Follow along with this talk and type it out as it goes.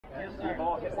Hit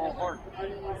ball hard.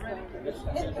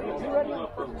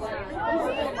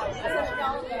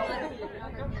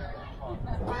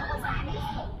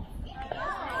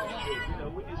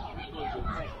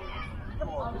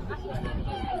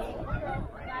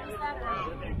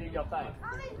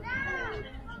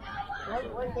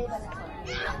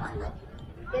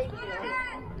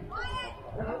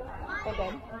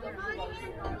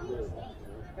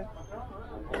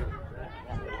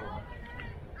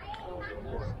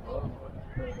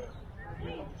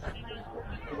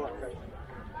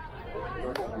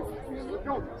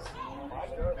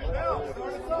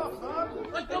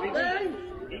 Let's go, man!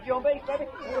 Eat your base, baby.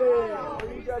 Hey,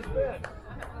 where you guys been?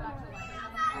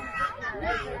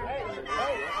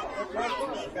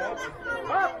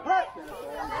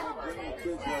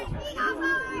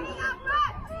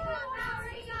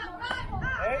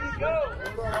 There you go.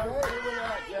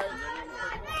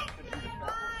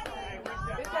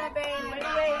 Good job, Ben. Way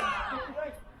to wait.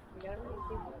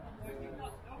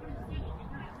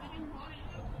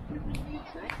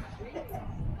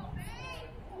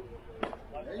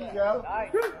 There you go.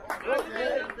 Nice. Good.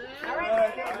 All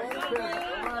right.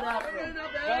 Right after him.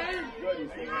 Good. He's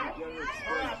getting a generous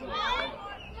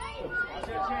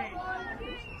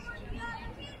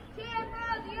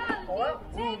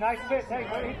Ooh, nice pitch. Hey,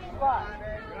 way to hit the spot.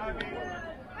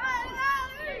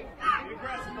 Be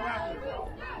aggressive, go after it, bro.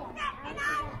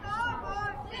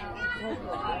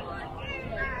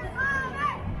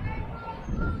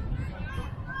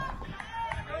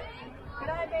 Good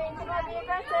eye, Ben. Come on, be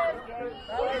aggressive.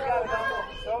 Oh, you got it.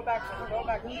 Go back.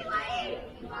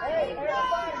 Hey,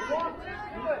 everybody, walk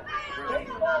into it.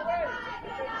 Baseball ready.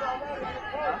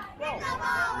 Go.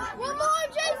 One more,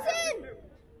 Jason!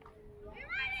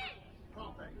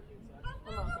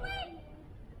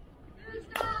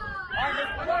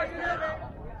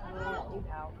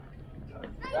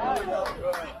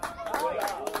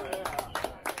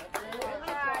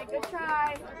 Good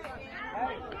try.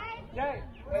 Hey, Jay,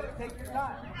 way to take your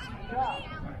time. Good job.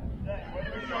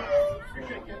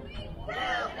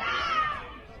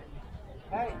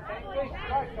 Hey, same thing.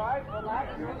 Strike, guys. Relax.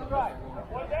 You're in the right.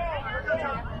 One down.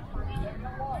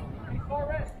 Baseball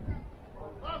ready.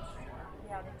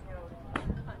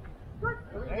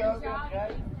 There you go,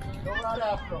 Jay. Go right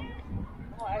after him.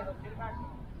 Come on, hey, let's get it back.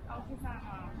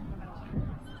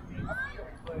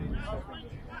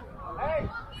 Hey!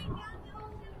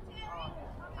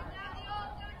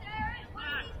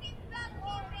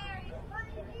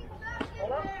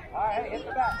 All right, hey, hit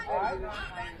the bat. All right.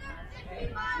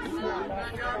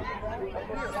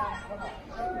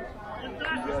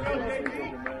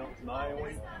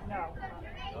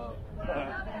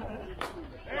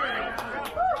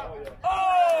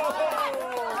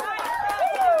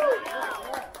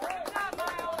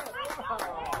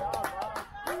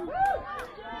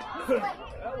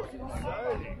 That was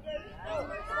exciting.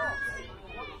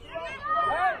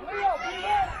 Hey, Leo, be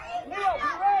ready! Leo,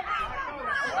 be ready!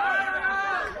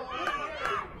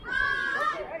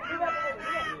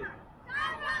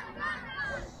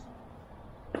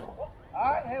 All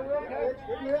right, hey, we're okay.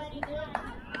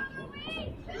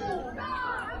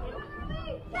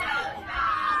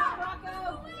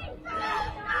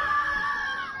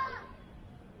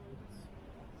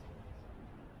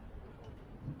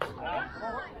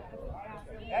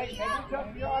 Hey, take your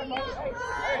time. You're all right, mate.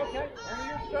 Hey, okay. Over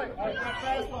your straight. All right, got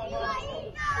fastball, man.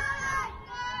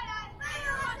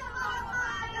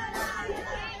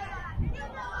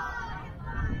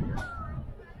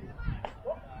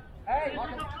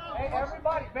 Hey,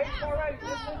 everybody, baseball ready.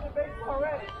 Listen to baseball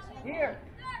ready. Here.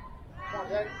 Come on,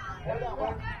 Daddy. Hold on, hold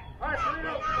on. All right, put it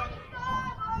up.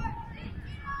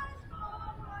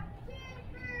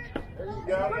 There you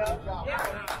go. Good job.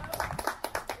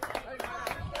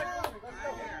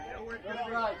 Good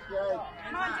right, Jay.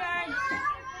 Come on, Jay.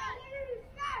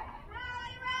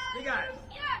 You guys.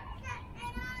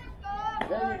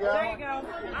 There you go. There you go.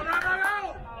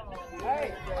 Go. Hey,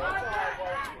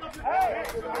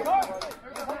 come on.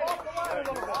 Come off the line a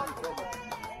little bit.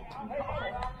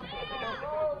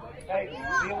 Hey,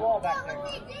 be a wall back there.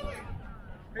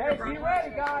 Hey, be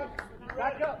ready, guys.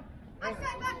 Back up. I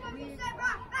said back up, you said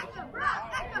rock, back up, rock,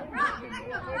 back up, rock, back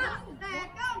up, rock,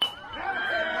 back up.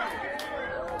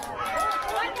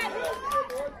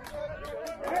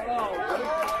 Hey,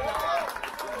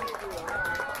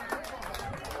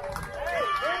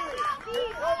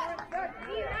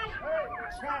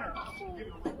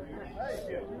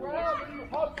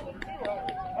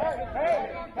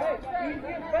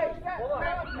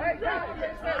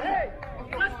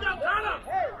 Let's go, Connor!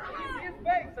 hey, easy as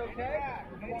base, okay?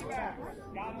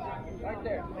 Right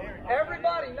there.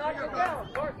 Everybody, knock it down.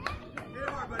 Hit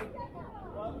hard, buddy.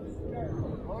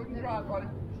 Hold your drive, buddy.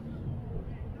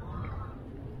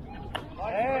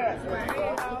 There.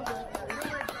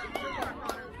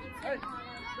 Hey.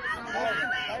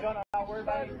 Don't worry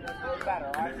about it. It's better,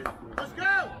 all right? Let's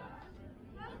go!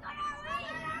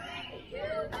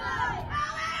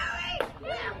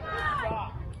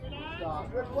 Stop.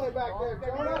 Good play back there,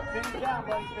 Jonah. Finish down,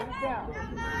 buddy. Finish down.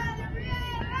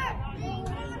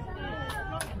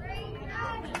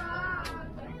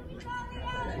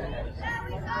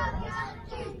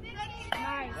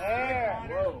 There.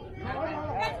 Whoa.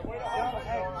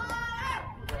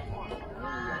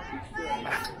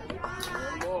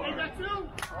 Hey, got two?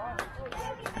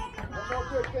 One more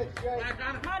good pitch, Jay. Back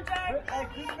on it. Come on, Jay. Hey,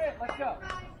 keep it. Let's go.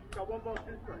 Got one ball,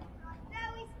 two strikes.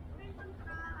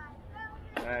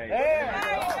 There.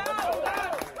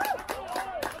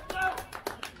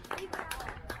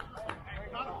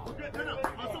 We're good. No.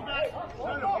 Muscle back. No.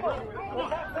 Come on.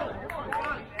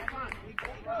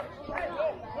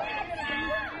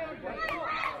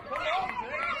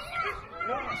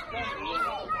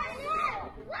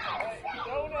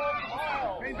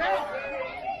 Hey, back.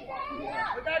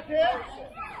 We're back here.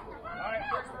 All right,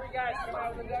 first three guys come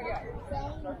out of the dugout.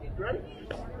 Ready?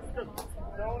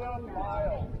 Jonah,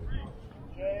 Miles,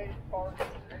 Jay, Parker.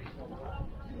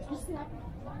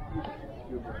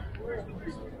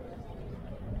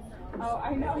 Oh,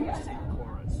 I know.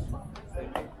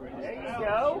 There you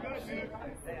go.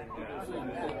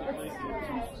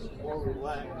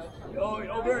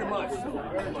 Oh, very much.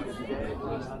 Very much.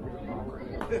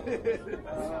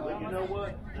 You know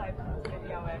what?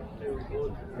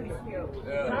 Pretty cute.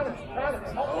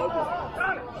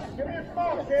 Give me a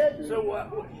small kid. So what?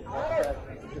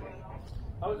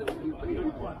 I was in the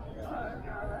what?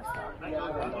 I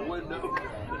wouldn't know.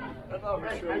 I thought for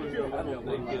sure it was going to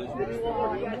be good.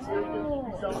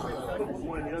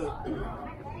 One or the other.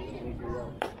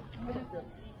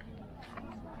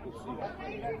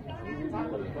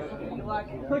 You like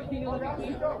cooking with me?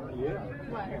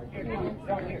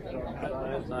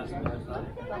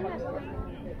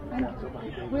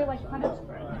 We're like kind of.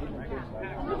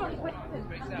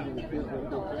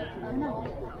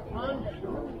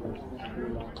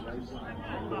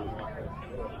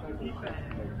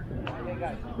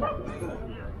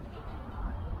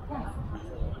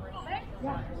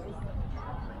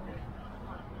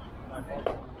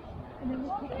 And then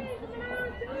we'll pick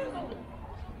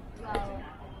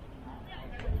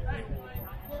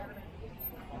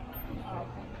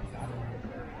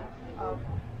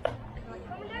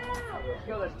Let's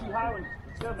go, that's too high.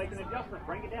 Let's go, make an adjustment.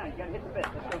 Bring it down. You gotta hit the bit.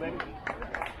 Let's go, baby.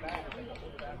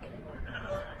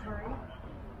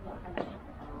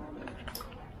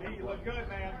 Hey, you look good,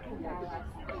 man.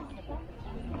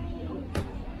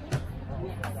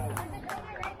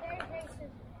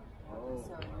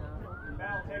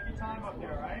 Val, take your time up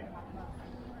there, right?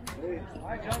 All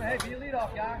right, Jonah. Hey, be a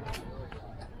leadoff guy.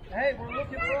 Hey, we're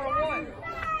looking for a one.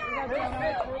 First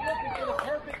pitch, we're looking for the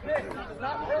perfect pitch. If it's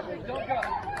not perfect, don't go.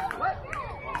 What?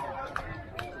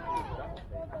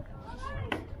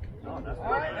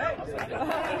 All right, hey.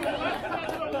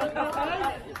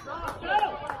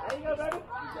 There you go, baby.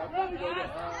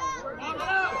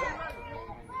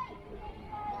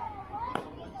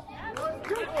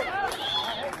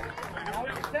 Now we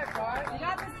can check, all right? You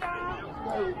got this, John?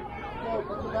 Go,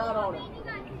 put the bat on it.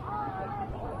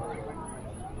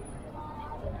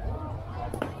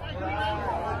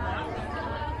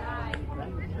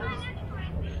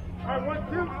 All right, 1,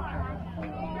 2.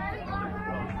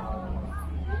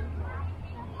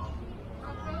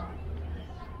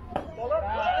 Hold up.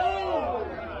 Oh!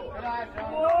 Good eye, John.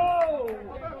 Whoa!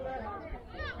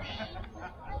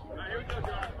 Here we go,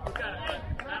 John. We got it.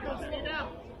 Sit down.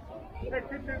 Hey, good,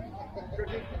 good.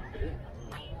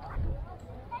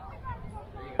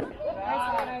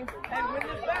 Hey, win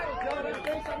this battle, Jonah.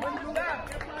 Win this battle.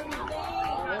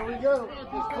 There we go.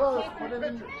 Just close. Put it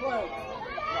in play.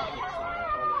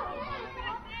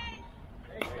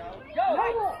 Go!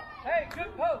 Hey,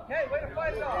 good poke. Hey, way to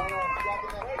fight it off.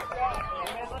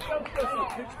 Let's go.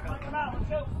 Come out. Let's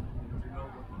go.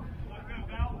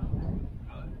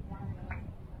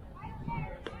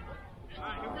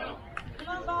 Come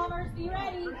on, Bombers, be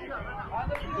ready. On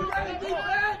the ready,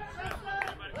 defense.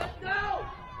 Let's go.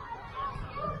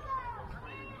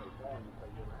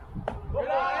 Good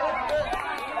eye.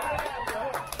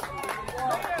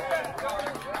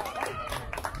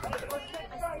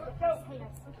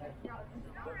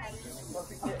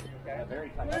 Perfect hit. Okay, very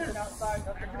tight. Nothing outside,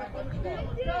 nothing behind.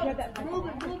 Yeah, that. Move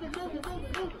it.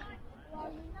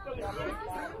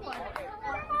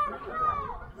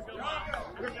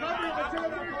 Recovery of the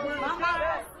Come on,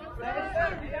 guys.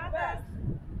 You got this.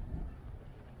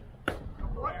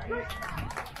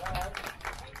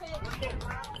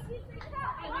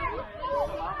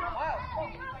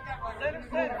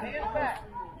 Center, hands back.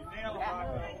 You nailed it,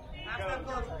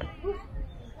 Rocky.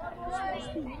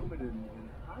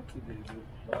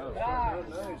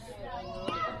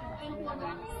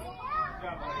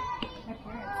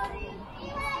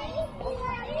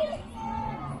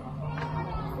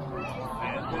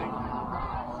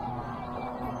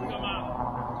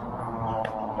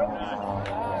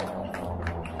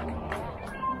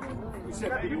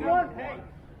 You won. Hey,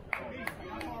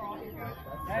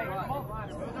 come on.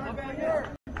 Look for yours.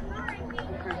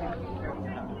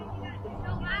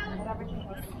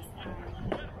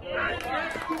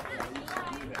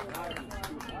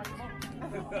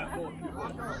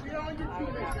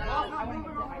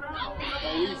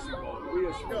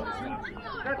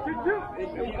 You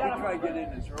gotta try to get in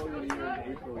as early in the year in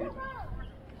April even.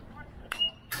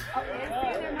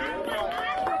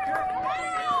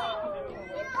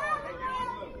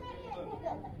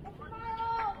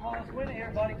 Come on, let's win it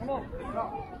here, buddy. Come on.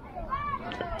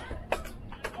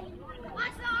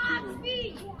 Watch the off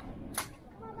speed.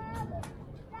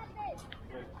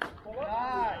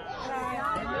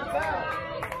 Nice. In the foul.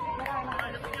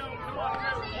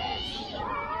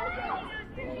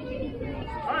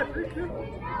 All right, 3-2.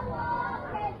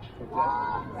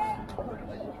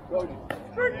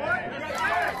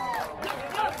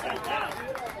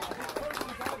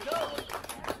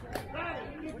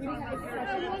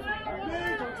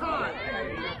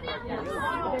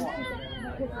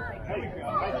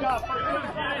 Nice job.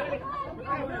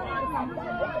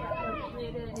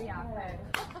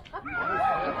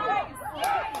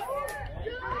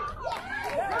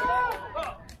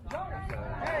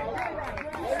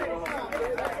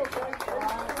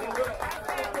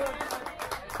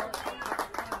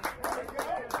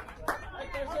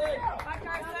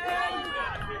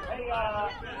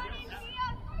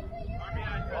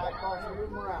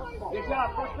 Good job.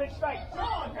 First pitch straight. You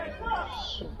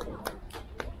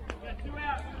got 2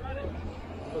 outs.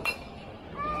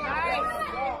 Nice.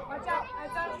 Watch out.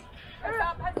 Watch out. Watch out.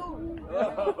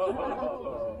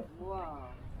 Wow.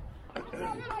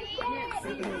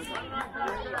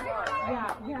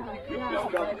 Yeah.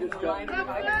 Good job.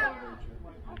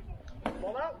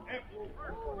 Hold out.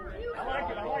 I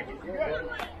like it. You're good.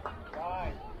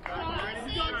 Right.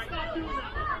 You gotta stop doing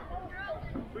that.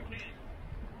 We can't.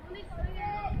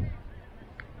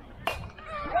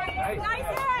 Nice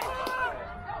hit.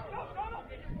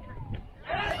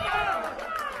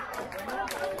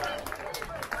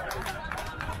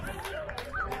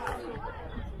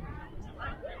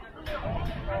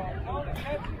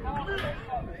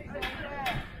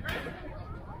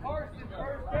 Carson,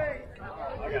 first base. I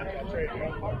got to trade you.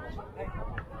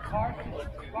 Carson,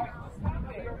 stop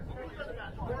it.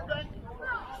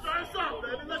 Start us off,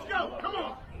 baby. Let's go. Come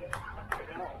on.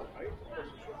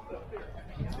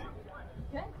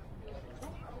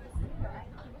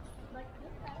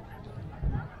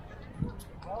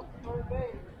 Well, third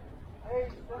base. Hey,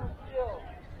 center field.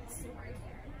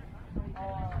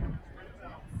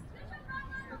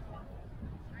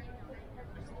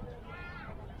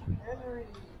 Henry.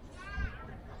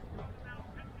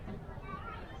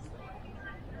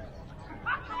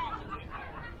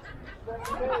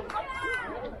 Center base.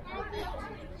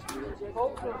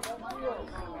 Colton, center field.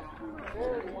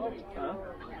 Very lucky.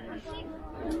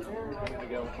 You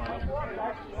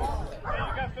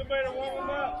got somebody to warm them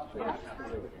up. I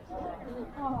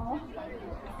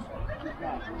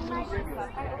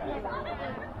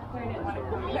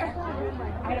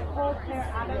had a cold pair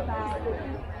out of that.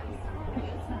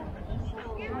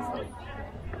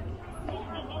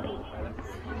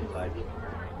 For the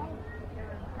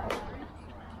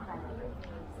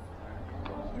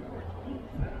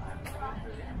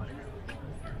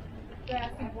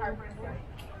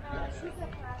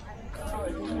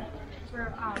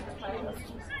players.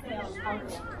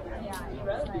 Yeah.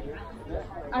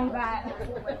 I bet.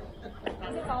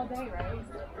 It's all day, right?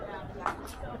 Yeah.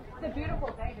 It's a beautiful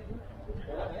day to do.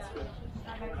 Yeah.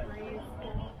 Nice breeze.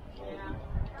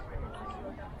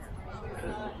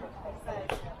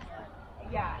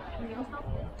 Yeah. Yeah.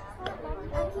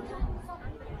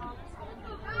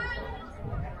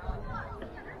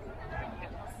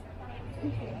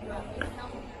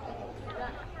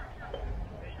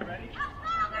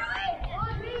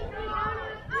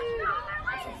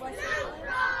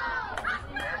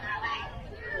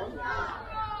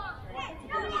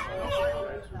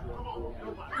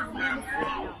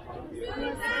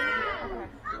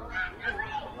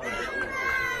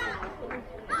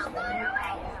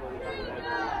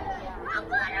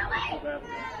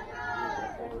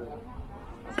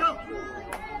 Let's go.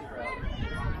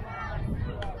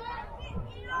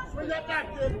 Bring that back,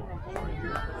 kid. All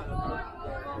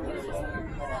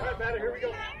right, Matter, here we go.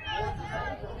 All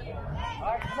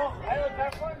right, come on. Hey, let's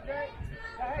have fun, Jay.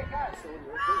 Hey, guys.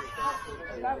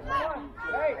 Let's have fun.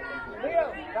 Hey, Leo,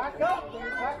 back up.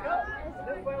 Back up.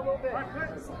 This way a little bit.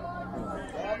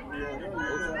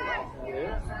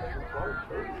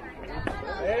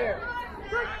 There.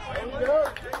 There we go.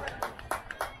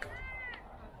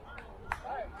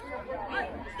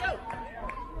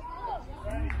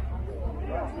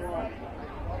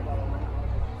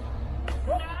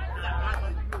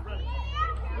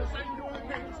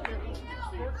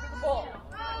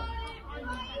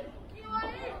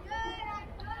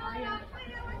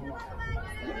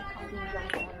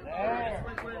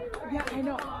 Yeah, I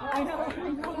know.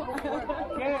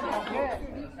 Again.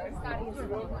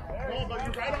 But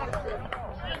you're right on it.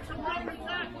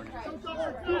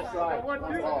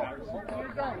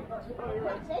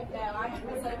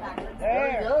 There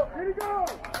you go. Here you go.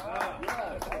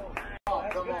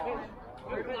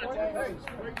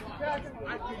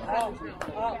 Come on.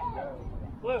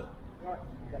 Blue. Is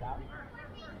it out?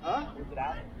 Huh? Is it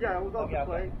out? Yeah, it was off the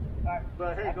plate. All right.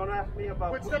 But hey, don't ask me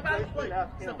about Wait, step out of the plate.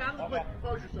 Ask him. Step out of the plate.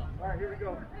 Compose yourself. All right, here we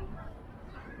go.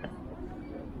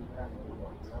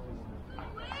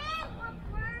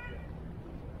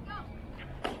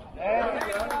 There we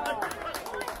go.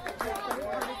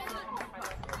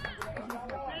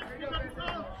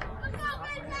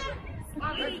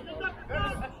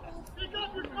 Pick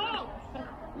up your phone.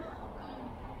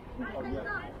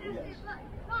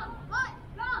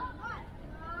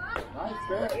 Nice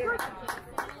catch.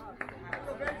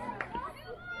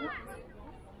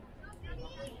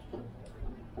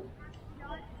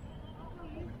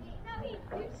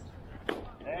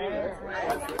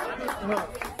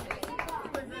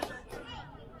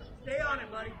 Stay on it,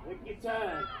 buddy. Take your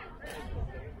time.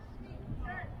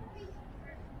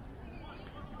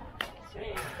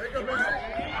 There you go, baby.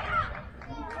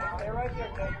 Stay right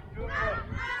there, Jay. You're doing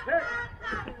great.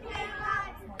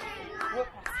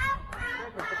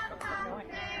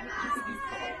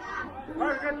 All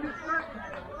right, got this straight.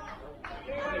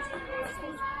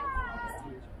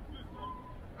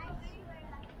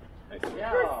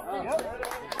 Yeah.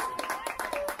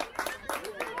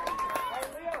 Hey,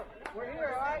 Leo, we're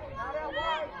here, all right? Not out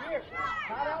wide, here.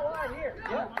 Not out wide, here.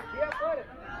 Yep, be athletic.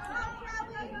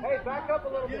 Hey, back up a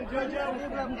little bit.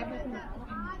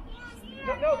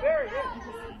 No, Barry, yeah.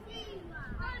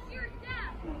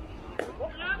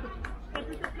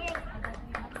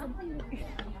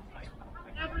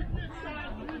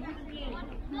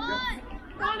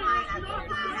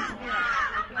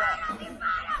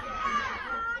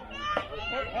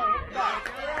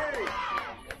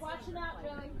 Watching out,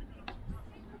 Joey.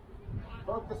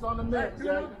 Focus on the mix,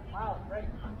 Jay. Wow, great.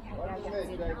 Watch the mix,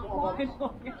 Jay. Come on, buddy.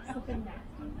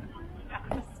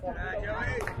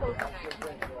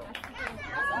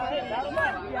 Battle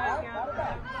back. Battle back. You got it.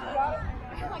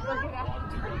 Like, look at that.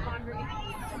 Hungry.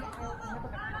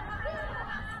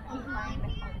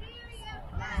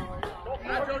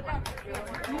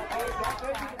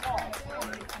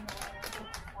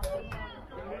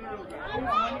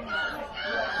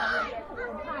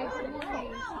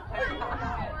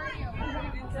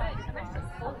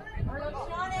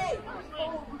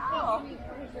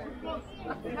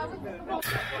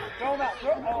 Throw him out.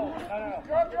 Throw. Oh, no.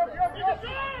 Drop.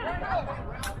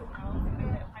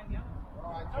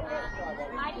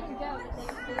 I didn't go, but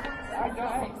they All right, go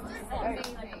ahead.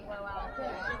 Hey. blowout. They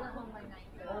were home by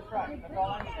 9:30. First right. That's all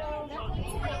I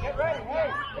need. Get ready. Hey,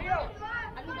 Leo.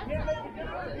 Get ready to get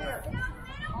over here.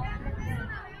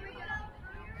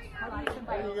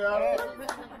 There you go.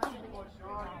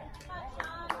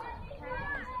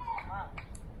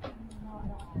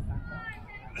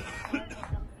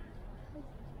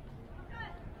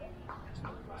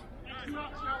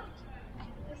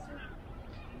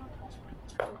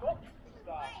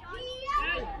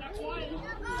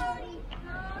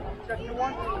 Second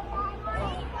one.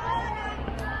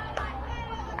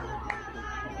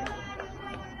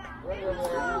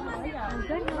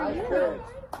 Nice catch.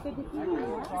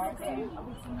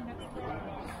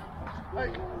 Hey.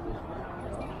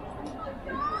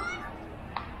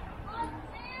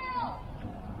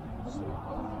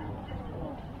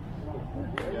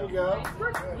 There you go.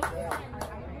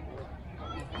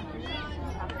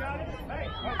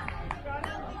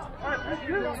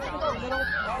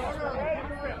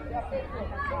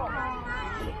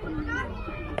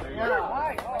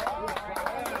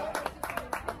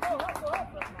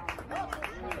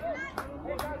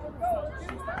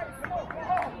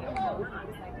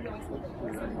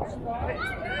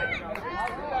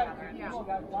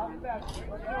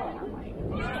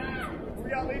 We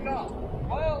got leading off.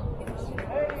 Well,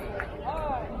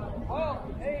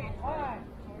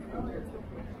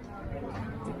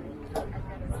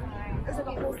 It's like a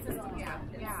whole system. Yeah.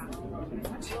 Yeah.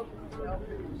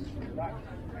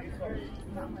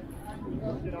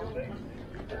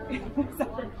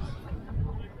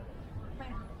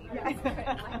 Yeah.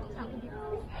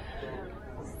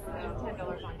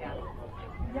 $10 on gas.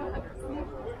 Yeah.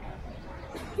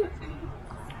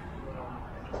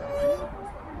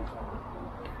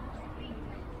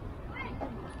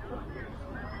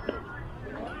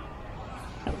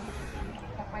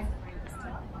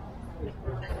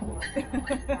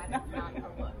 That's not a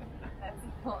look. That's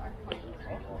for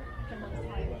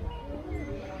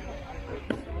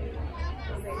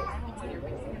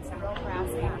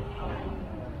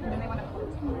and then they want to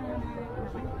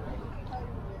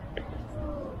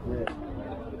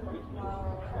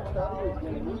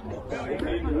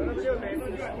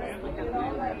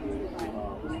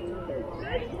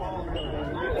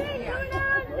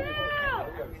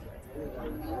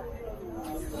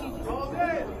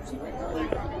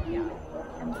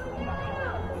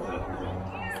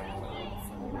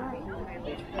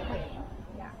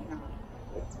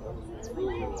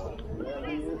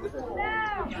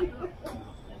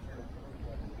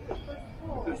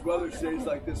This weather stays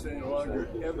like this any longer,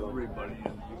 everybody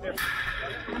is.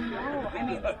 I know. I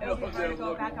mean, it'll be hard to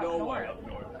go back up north.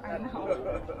 I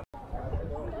know.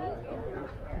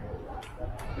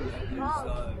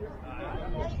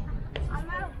 I'm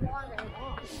out of water.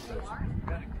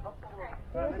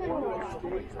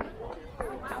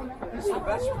 This is the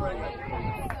best spring.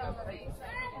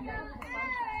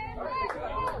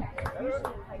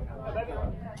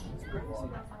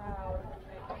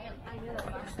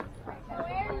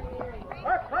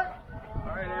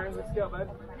 All right, Aaron, let's go, bud.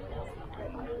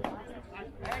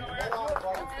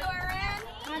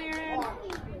 Come on, Aaron.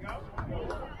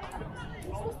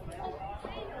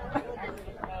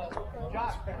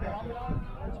 Josh, put your helmet on.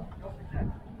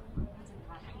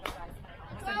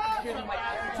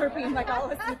 Chirping like all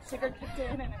of us, sugar kicked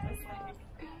in, and it was like.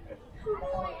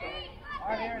 All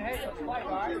right, Aaron, hey, let's fight,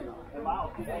 all right?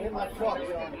 Hit my truck,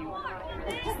 John.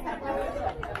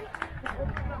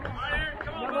 Aaron,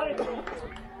 come on, buddy.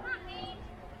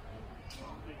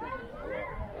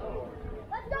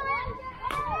 Let's go,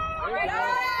 All right,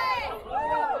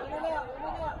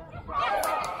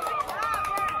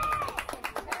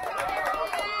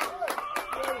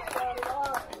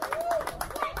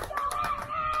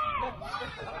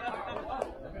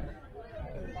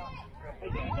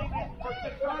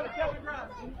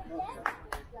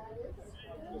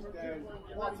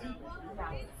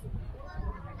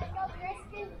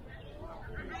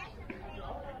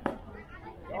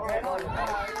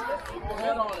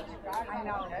 Head on it. I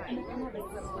know.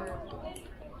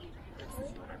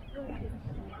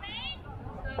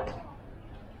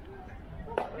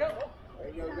 There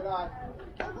you go, good eye.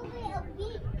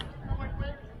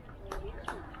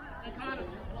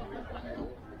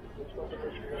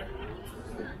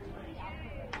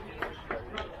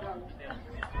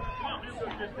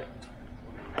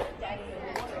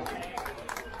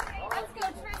 Let's go,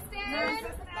 Tristan.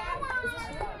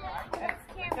 That's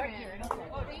Cameron.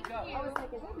 Thank you. I was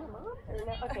like, is that my mom? Or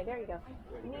no? Okay, there you go.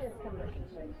 Nina's coming up.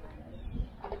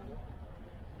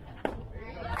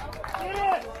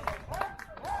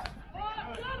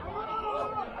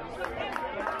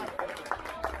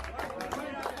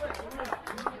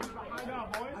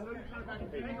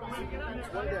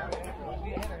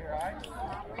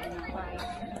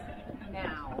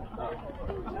 Now.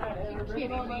 You're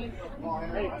kidding me.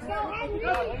 Let's go, Henry.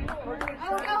 Let's go,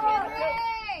 Henry.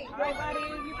 All right, buddy,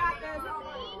 you got this.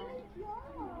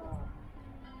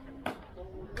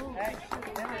 Hey,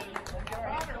 Henry, let's get our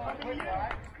hands going quick, all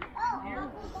right? Here,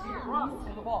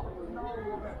 to the ball.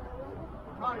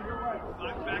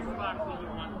 Back to box,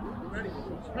 everyone. Ready?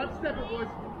 Step stepping,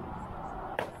 boys.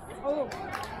 Oh.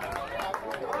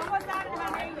 Almost out of it,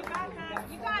 Henry. You got that.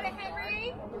 You got it, Henry.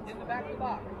 In the back of the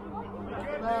box. Put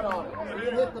the bat on it. So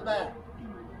you hit the bat.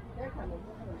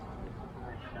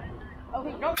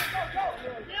 Okay, go, go, go, go!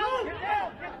 Get down,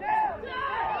 get down!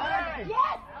 Hey.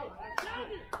 Yes.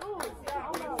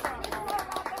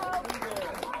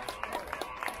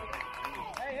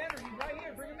 Hey, Henry, he's right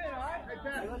here. Bring him in, all right? Hey,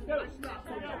 Pat, let's go.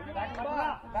 Back in the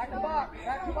box, back in the box,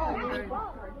 back in the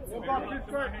box. We'll box this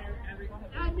first.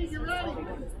 Andy, you ready?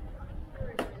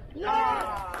 Yeah!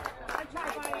 Good try,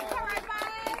 buddy. All right, bud.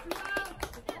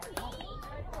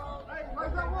 Hey,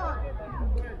 where's that one?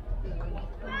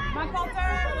 Come on,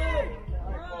 Coulter.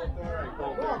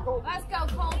 Let's go,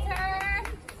 Coulter.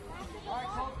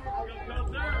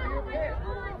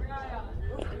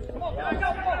 Come on, back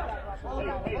up, come on.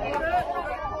 Take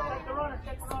the runner.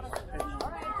 All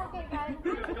right, it's okay, guys.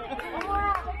 One more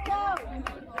out. Let's go.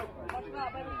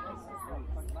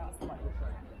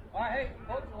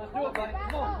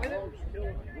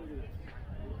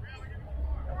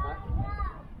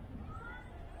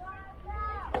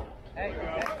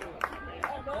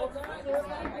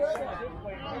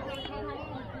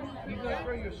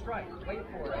 throw you a strike. Wait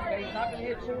for it. Okay, he's not going to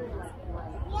hit you.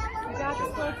 You got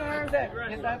this, Clifford.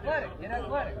 Get athletic. Get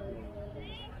athletic.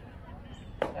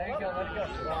 There you go. Let it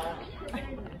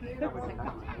go.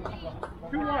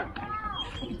 2-1.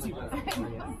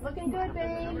 Looking good,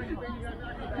 babe.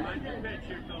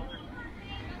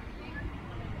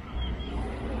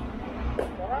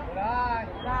 Good eye.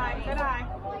 Good eye. Good eye.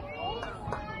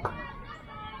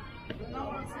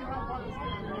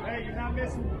 Hey, you're not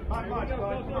missing by much, bud.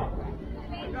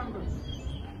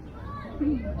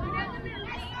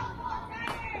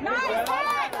 Nice.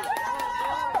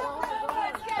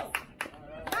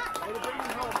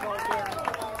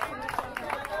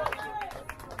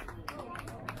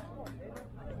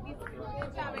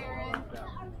 Good job, Aaron.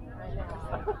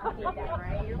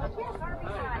 Right? You're like, yes,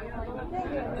 RBI. You're like, thank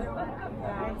you.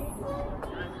 Nice.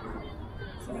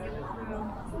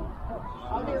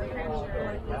 I'll do a picture over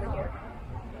here.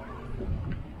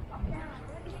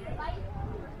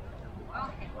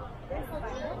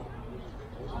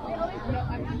 No,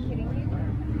 I'm not kidding you.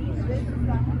 This is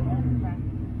not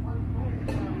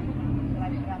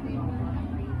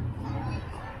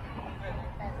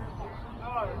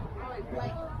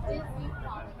like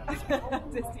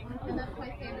Disney. And that's my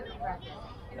favorite record.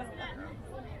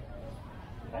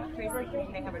 Tracy King,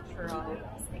 they have a churro.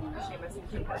 She must have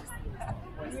keep us.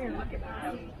 Here, look at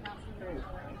that.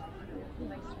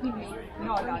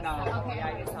 No. Okay. Yeah, I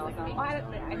can tell.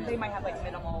 Like, they might have like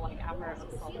minimal like apparatus or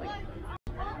something.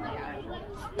 Yeah.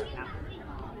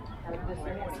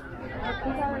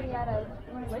 He's already at a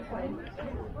liquid.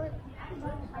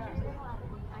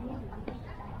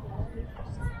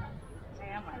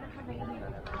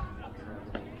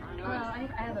 I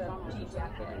have a G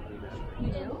jacket. You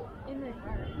do? In the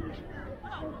car.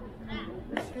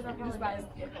 You just buy this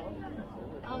vehicle.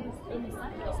 Oh, in the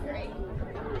sun feels great.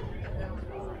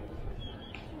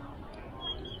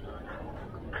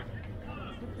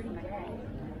 Pretty much.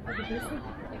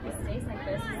 If it stays like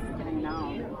this, it's gonna know.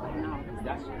 I know.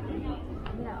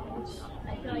 No. I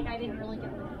feel like I didn't really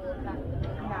get the full effect.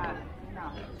 No.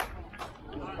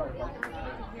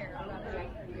 Here, I'm not going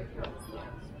to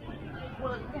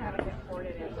well, you can have it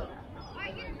imported in.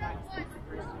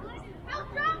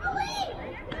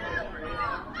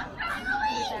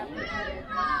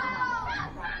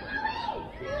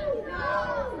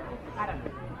 I don't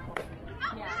know.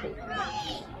 Yeah.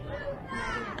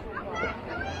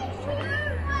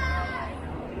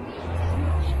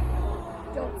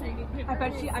 I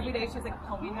bet she every day she's like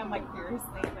combing them like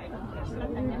furiously.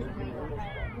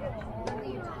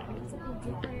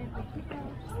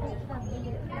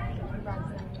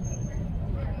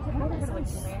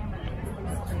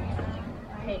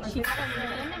 Okay, she's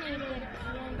laminated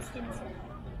and skin tint.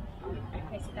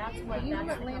 Okay, so that's what you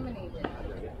put laminated.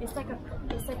 It's like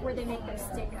where they make them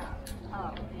stick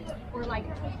up. Or like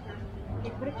they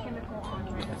put a chemical on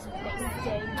them so they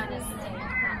stay kind of stay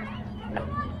up.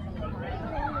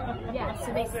 Yeah,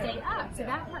 so they stay up. So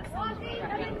that part's not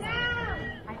right.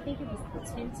 I think it was the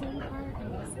tinting part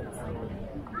and this was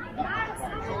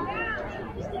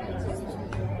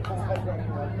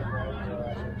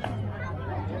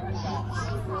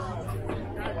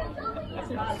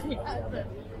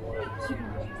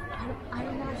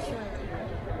I'm not sure.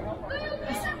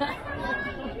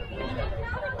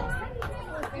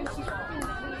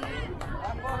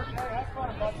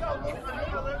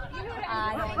 I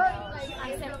don't know. I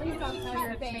said, please don't tell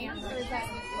your fans. Or is that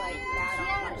just like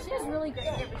that? She has really great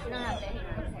hair, but she don't have any.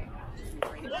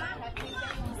 She's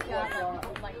got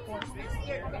like 4 spears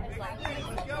here, and it's like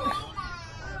attached.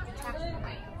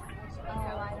 Oh,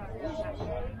 I don't know.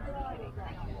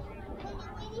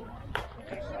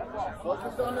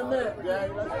 Focus on the net, gang.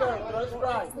 Let's go. Let's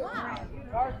ride.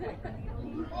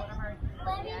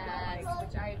 Yes,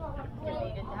 which I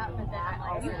deleted that, but that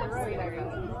also was very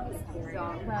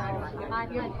strong. Well, I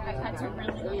had to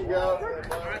really. There you go.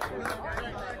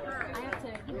 I have to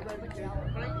put gel in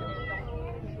it.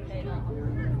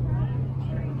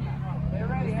 They're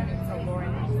ready. So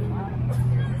Lauren.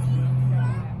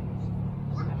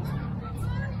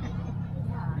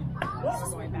 This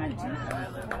is my bad.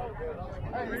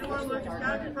 Hey, you want to look at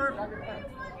that perfect?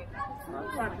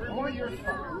 More your son.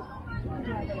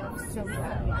 So good.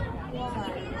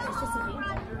 It's just a game.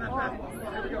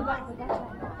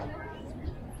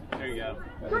 There you go.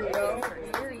 There you go.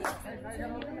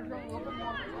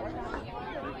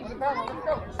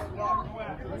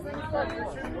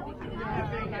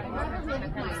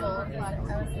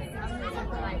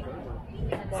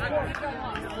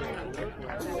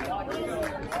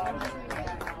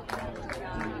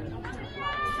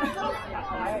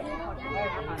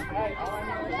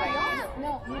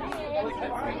 No.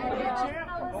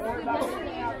 Go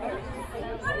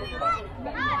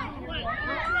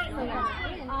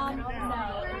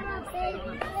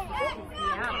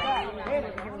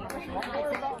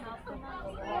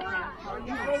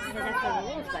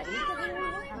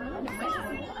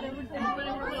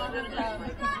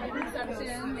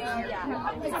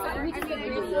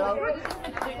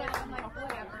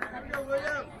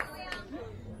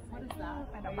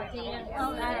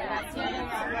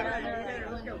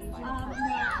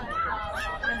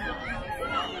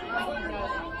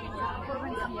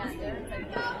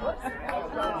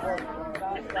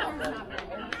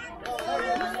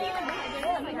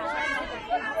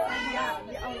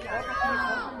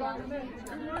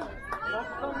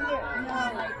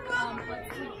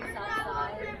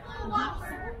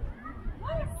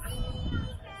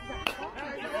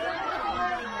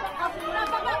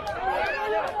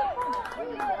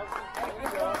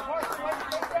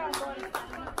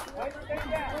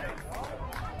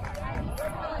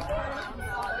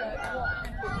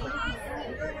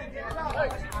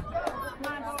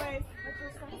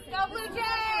Blue Jays!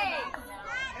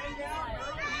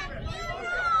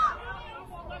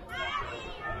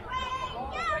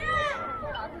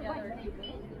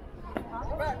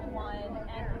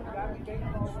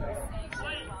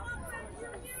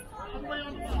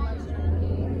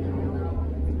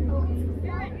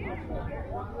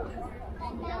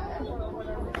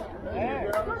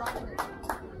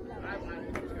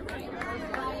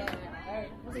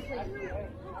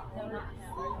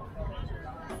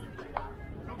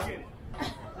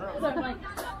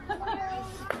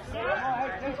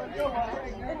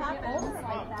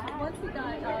 Once we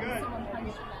got someone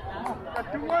punched Got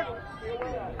 2-1.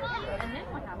 and then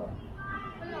what happened?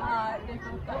 They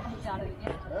both got kicked out of the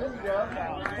game. There you go.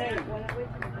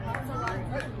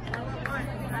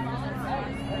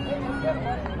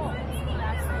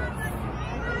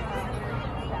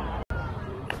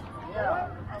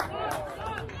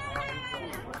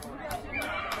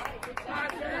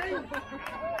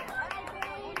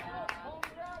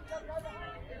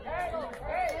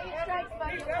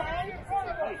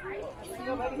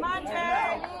 My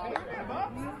turn.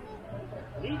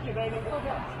 Need you, baby.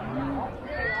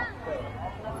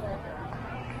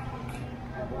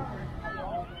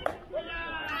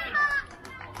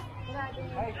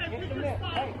 Hey, get the mitt.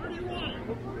 Hey,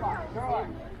 look the spot. You're all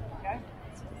right. Okay?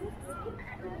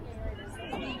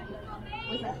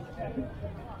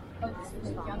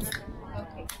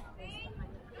 Okay.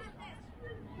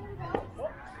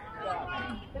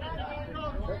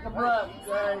 Take a breath,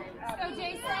 Jay. Let's go,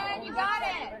 Jason. You got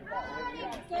it.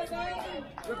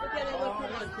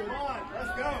 Come on,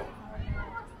 let's go.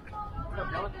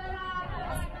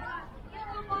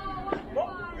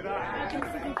 Good eye.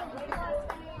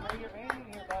 Bring your hand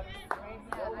in here, buddy.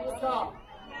 What's up?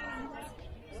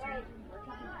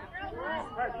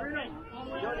 Hey, 3-0.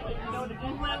 You know the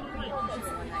game plan to play.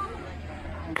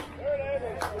 There it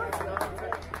is.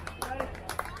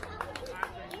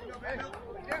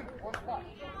 Jim, one spot.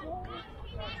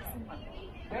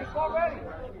 Baseball ready.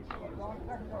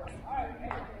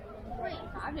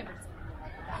 I've never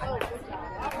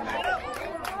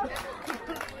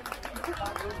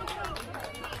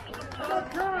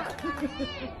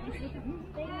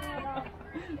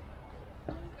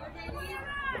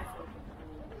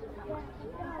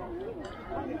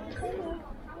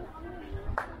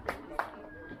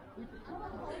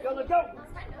Go, let's go.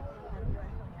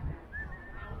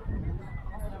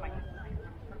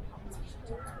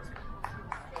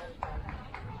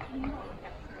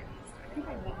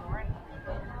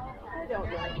 I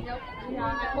don't like it. Nope. No,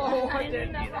 I didn't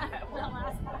do that. The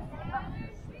last one.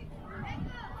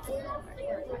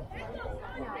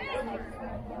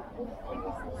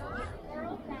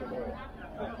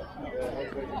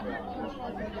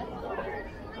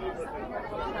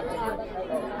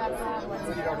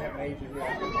 You don't have an age in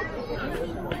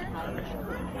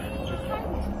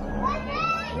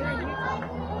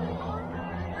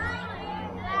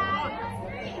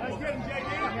Let's get him, JD.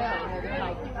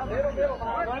 Middle.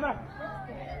 Runner.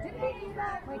 Didn't we do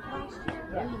that like last year?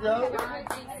 There you go.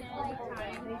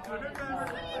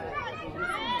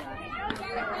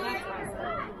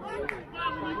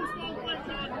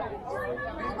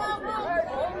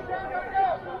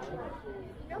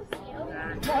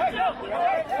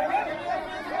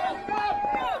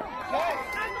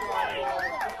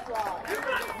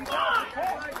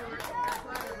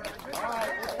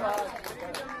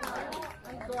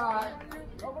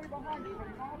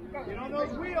 Get on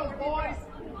those wheels, boys.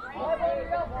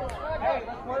 Hey,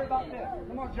 let's worry about this.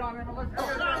 Come on, John, Emma, let's go.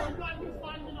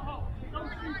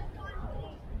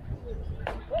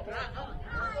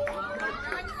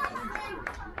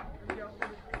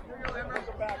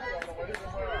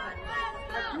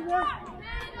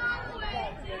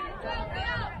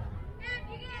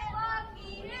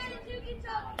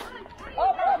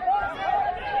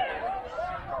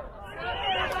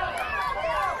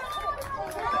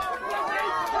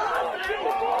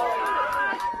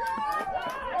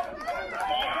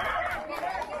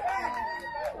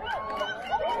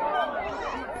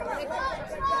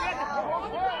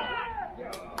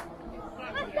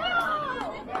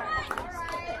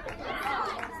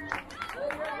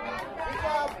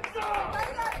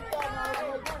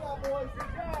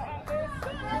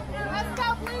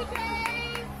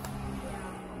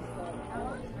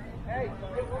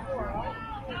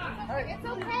 It's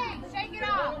okay. Shake it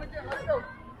off. Let's go.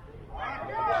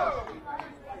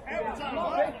 Every time.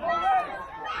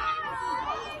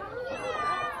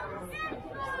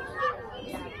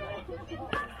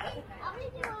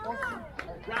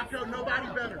 Rocco, nobody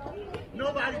better.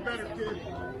 Nobody better, kid.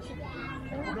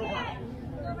 Nobody.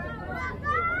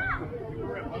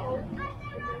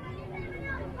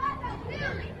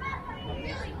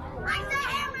 I say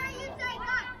hammer, you say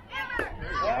cut. Hammer.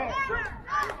 Hammer.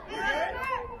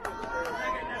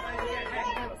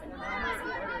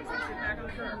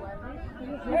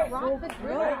 Rock the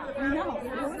drill. I know.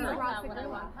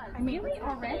 I mean, really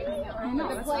already? I know.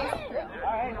 Let's play it.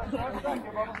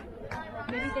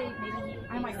 Maybe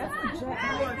I'm like, that's legit. I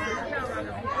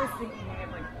was thinking they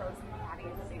had like frozen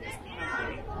patties. They just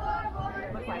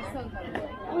look like so good.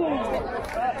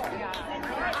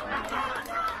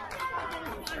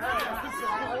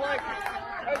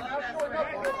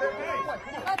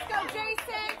 Let's go,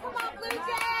 Jason. Come on, Blue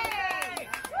Jays.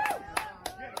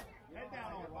 Head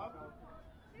down on Bob.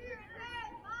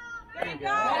 There you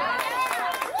go.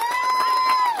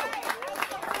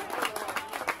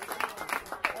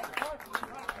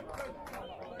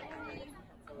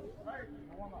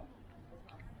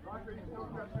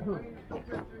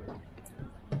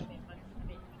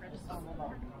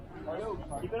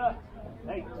 Keep it up.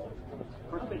 Hey,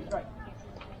 first base strike.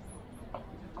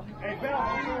 Hey, Bell,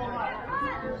 I'm going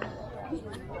live.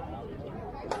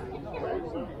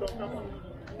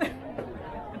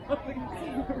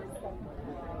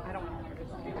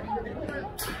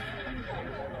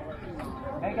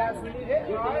 Hey guys, we need it.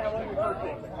 All right, first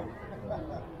base.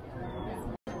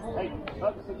 Hey,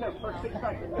 up, sit there, first base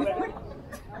strike.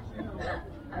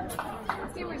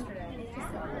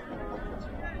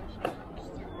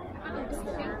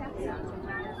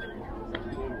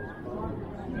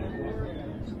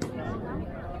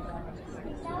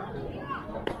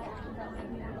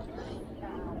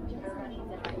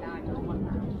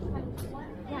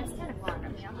 Yeah, it's kind of fun. I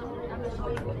mean,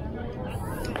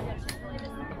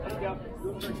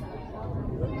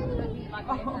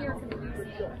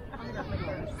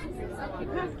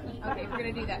 Okay, we're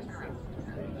gonna do that tomorrow.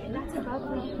 that's a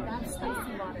bubbly, that's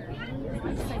spicy water.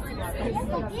 That's spicy water. Yes, I do.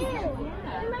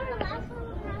 Remember last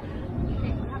one?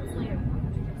 Okay, perhaps later.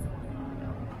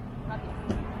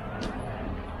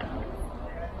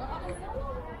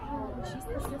 She's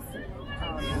persistent.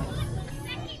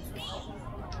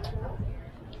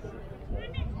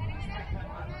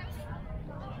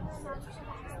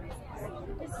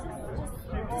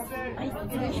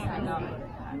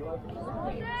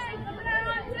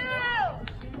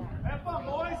 Have fun,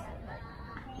 boys.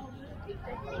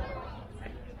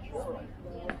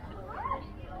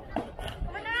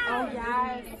 Oh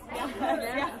yes.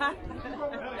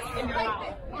 In your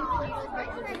mouth.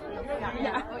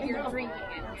 Yeah. Oh, you're drinking it.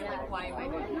 You're like, why am I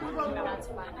doing that? That's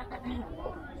fun.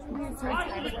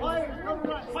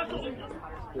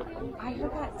 I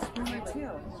heard that screamer too.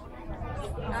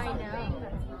 I know.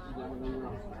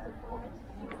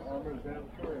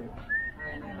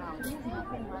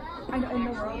 I know, in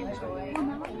the world, enjoy. Well,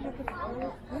 now I have the flow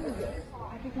of food. I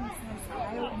become so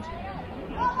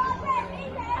bioengineered. I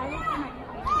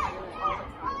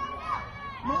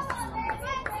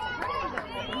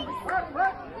look at my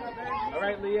All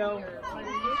right, Leo. Yeah,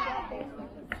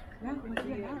 we do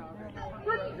that.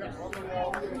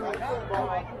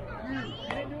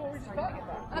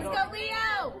 Let's go,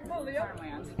 Leo! Come on, Leo.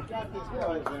 Got these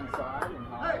guys inside and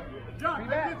Hey, John, Be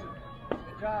back.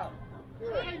 Good job.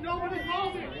 hey, nobody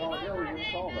calls it. well, yeah, we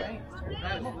didn't call that.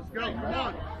 Guys, let's go. Come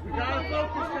on. We gotta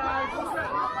focus, guys.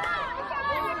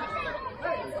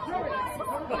 Hey, Joey.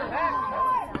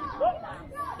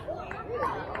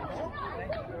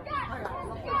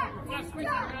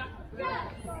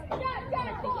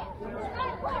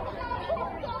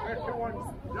 There's two ones.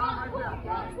 John, right there.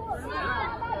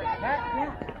 Matt,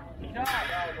 good job.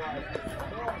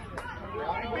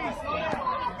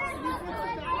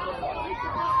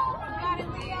 Got it,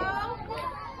 Leo!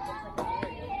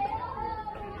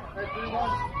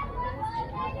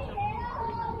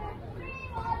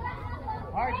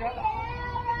 All right, John.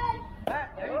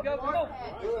 Matt, there you go. Come on.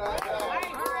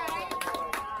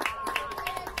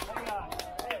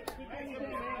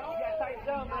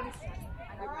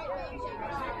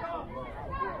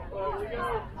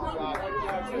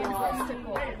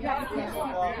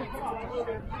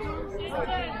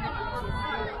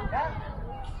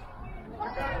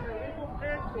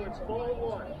 It's ball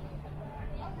one.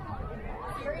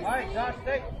 All right, Josh,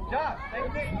 stay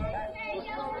big.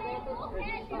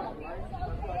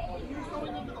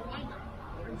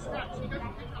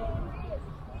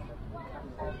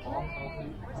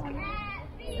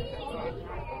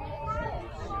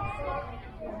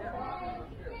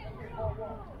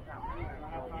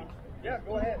 Yeah,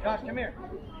 go ahead. Josh, come here.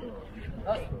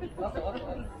 Hustle.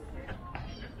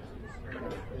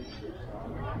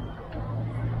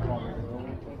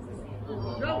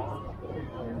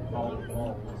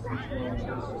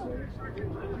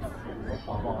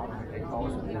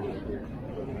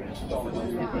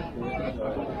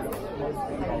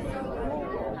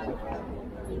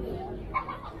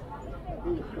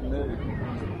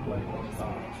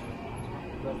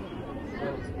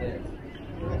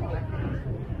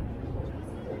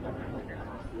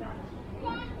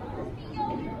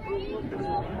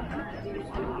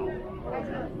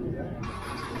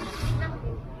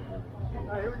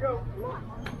 Alright, here we go.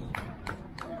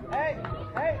 Hey,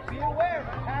 be aware.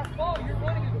 Pass ball. You're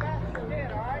running as fast as you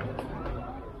can, all right?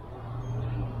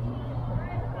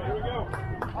 Here we go.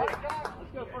 All right, Josh.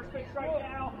 Let's go. First pitch right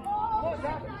now. Look,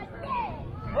 Josh.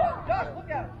 Look, Josh, look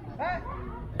at him. Hey.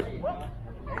 Look.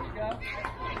 There you go.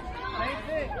 Same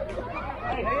thing.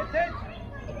 Pay attention.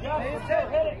 Pay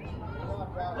attention. Hit it.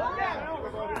 Look at him.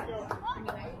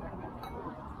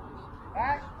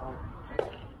 Back.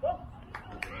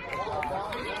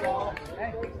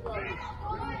 Hey.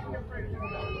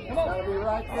 Come on. Gotta be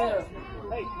right there.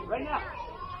 Hey, right now.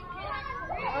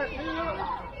 All right, clean up.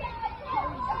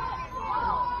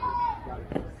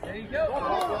 There you go.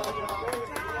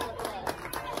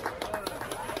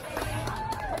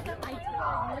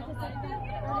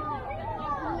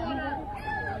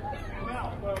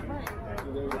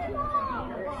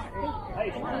 Hey,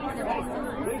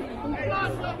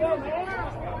 go, man.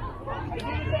 Hey, do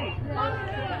your thing.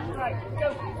 Right, go.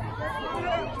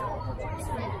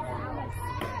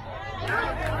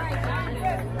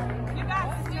 You got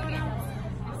to do it.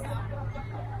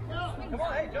 Come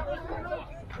on, hey, jump. Come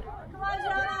on,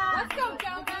 Jonah. Let's go,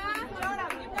 Jonah. Jonah,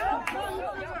 you go.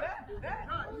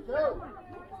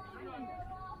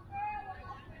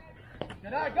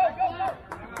 Good eye, go.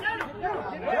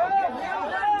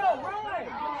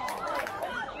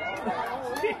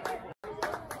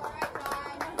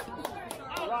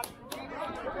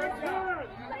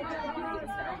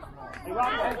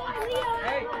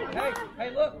 Hey,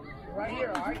 look, right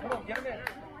here, all right? Come on, get him in.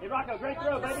 Hey, Rocco, great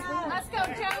throw, baby. Let's go,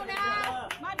 Jonah.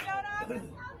 Come on, Jonah.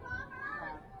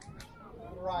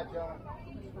 All right, John.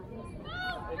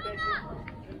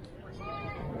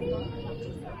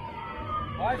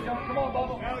 All right, John, come on,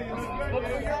 Bubba. Look for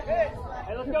your pitch.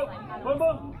 Hey, let's go. Boom,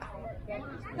 boom.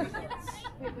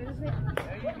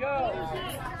 There you go.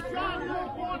 All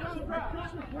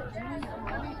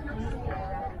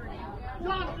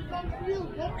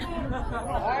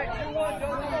right, 2-1, John,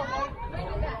 come on, buddy.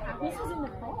 This was in the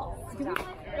fall.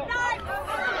 Go,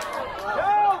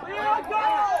 Leon, let's go.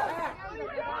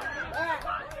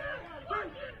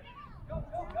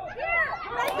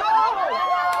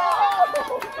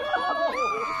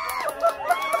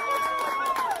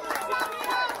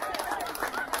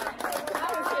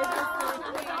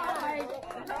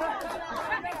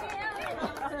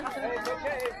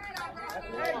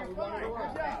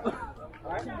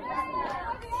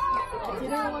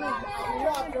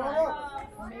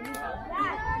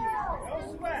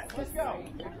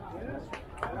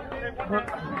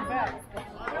 Back.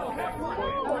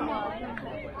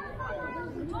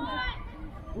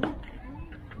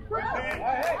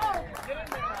 Hey, get in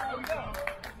there. Let's go.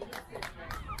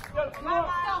 Let's go,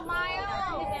 Miles.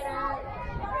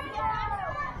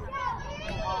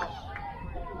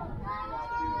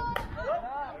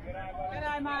 Good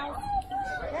eye, Miles.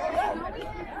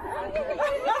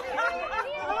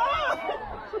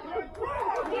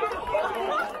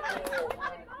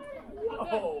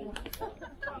 Oh.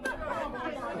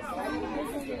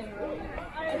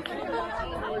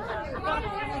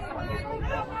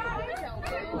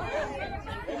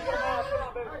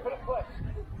 Put it foot.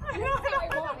 Let's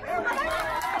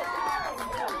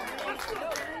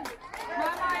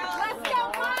go,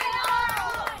 Miles.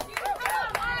 Come on,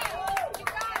 Miles. You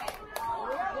got it.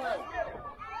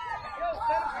 Go,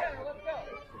 center, let's go.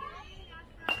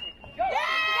 Go.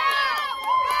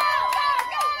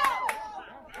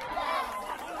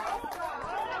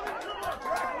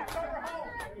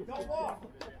 Don't walk.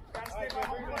 Hey,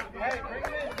 bring it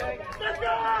in, Jake. Let's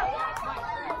go!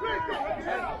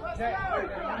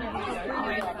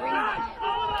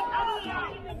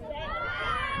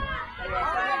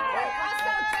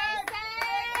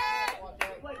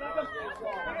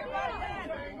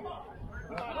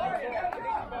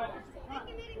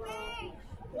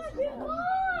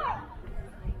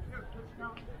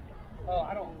 Oh,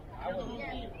 I wouldn't.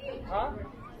 Huh?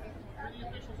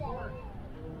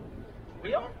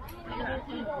 Wheel?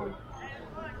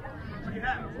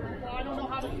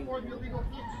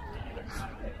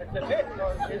 It's a hit.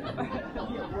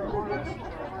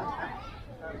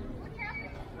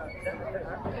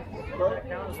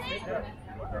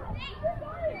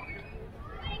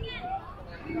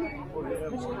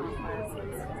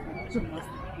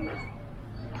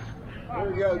 Here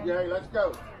we go, Jerry. Let's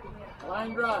go.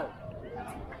 Line drive.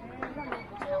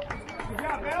 Good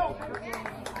job, Bill.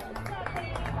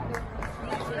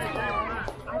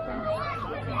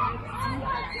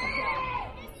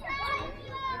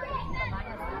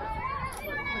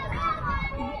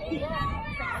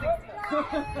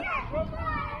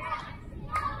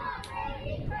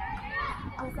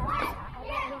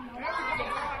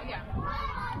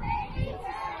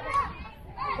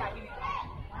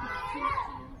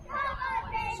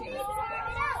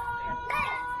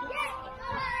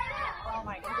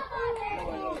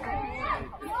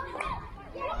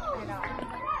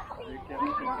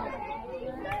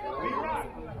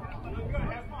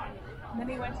 Then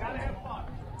he went to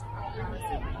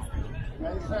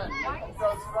Mason, make them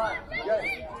throw strikes.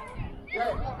 Jay.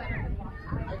 Jay.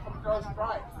 Make them throw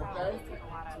strikes, okay?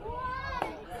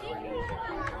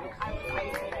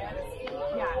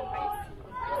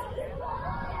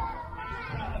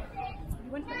 He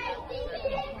went to Starbucks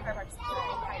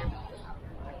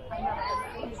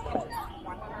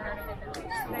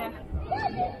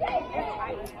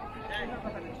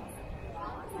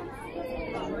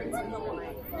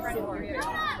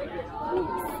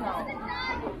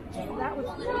that was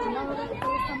crazy. No, there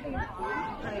was something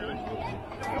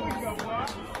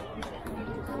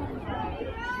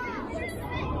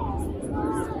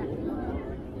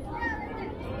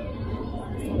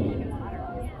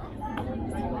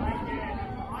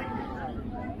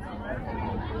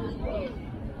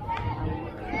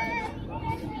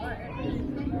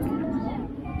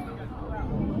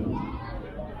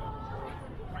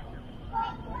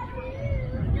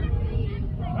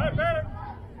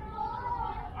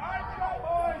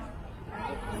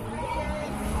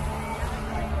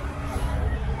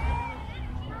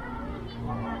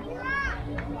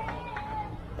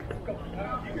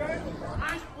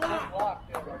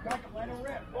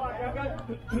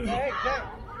Hey, Jay.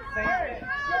 Hey.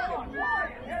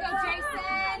 Let's go, Jason.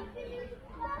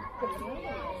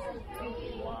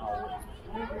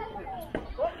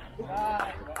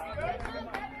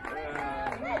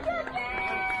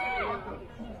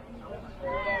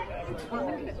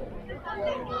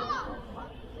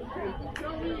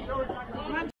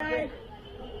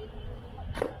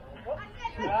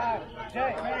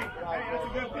 Jay. Hey, that's a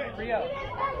good pitch. Rio.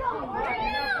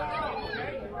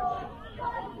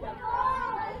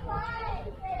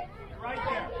 Right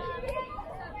there.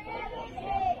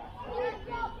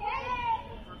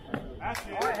 That's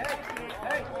it. All right,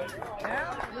 hey, now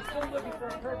we're still looking for a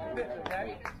perfect pitch, okay?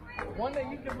 One that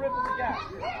you can rip in the gap.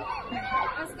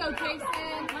 Let's go, Jason.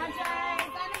 Come on, Jay.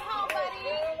 Send him home, buddy.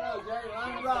 Go, Jay.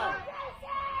 Line drive.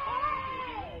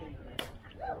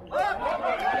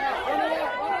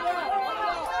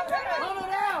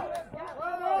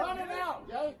 Run it out,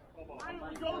 Jay.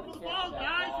 We're going for the ball,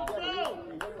 guys. Let's go.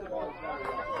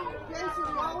 Jason,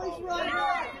 you always run.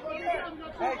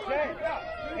 Hey, Jay,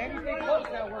 anything close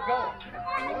now, we're going.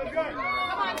 Let's go.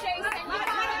 Come on, Jason. You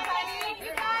got it, buddy.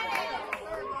 You got it.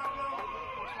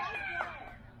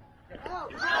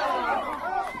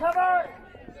 Cover!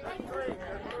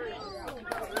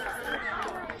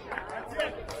 That's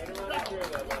it.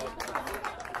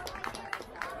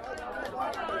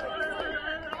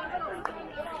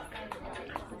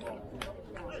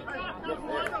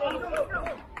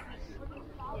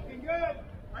 Looking good.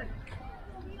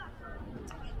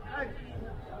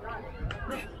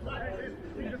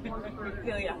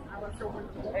 Feel ya.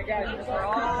 Hey, guys, we're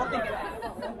all thinking that.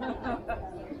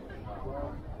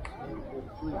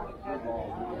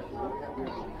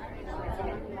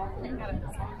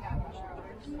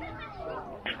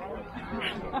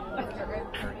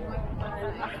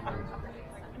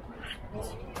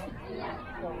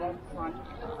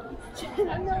 I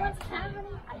don't know what's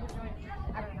happening. I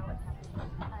don't know what's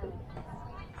happening.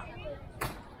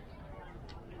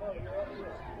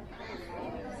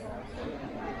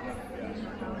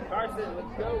 Carson,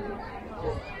 let's go.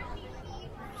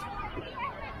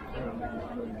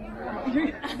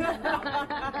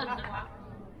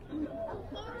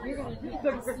 You're going to do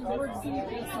Look, this sword scene.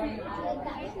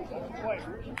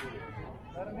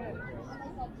 Let him in.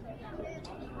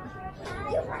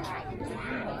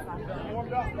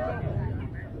 Warmed up.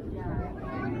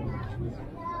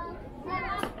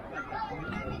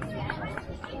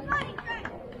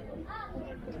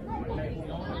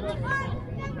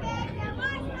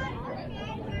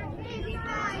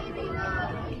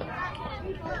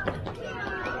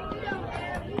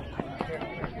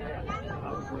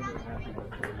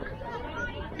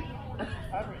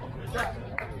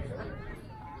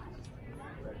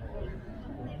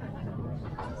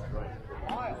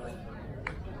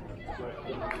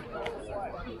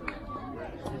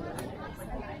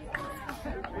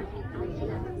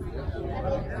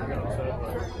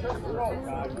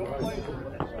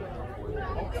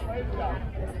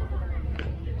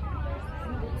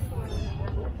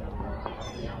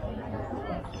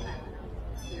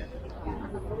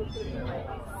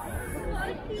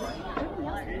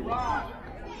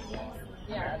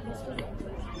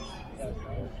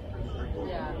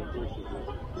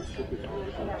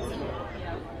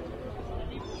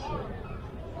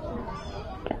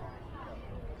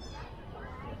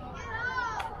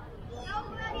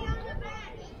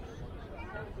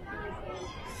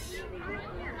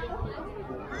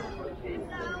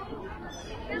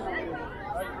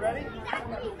 Ready?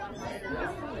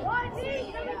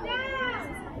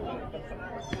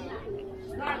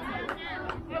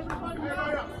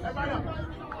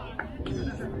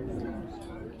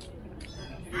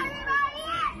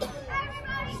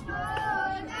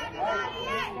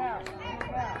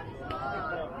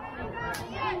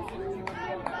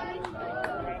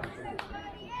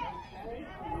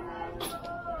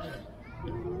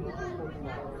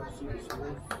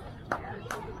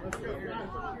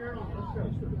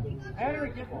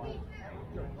 Henry, get one.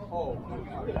 Oh.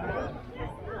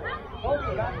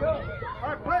 Kobe, back up. All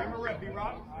right, play. Give him a rep,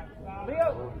 B-Rock.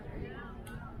 Leo.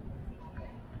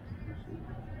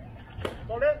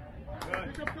 Hold it.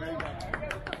 Good.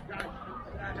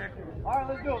 All right,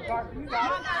 let's go, Carson. You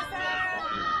got it.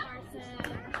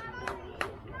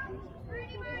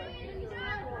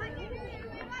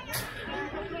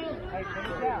 Hey,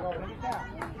 finish down. Finish down.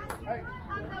 Hey.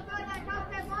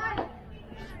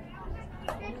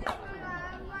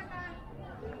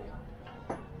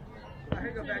 Here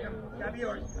you go, Beckham. That'll be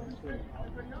yours. That's it.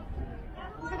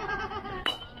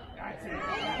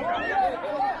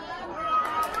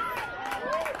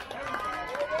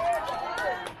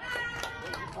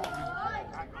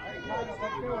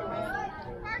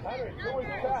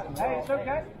 Hey, it's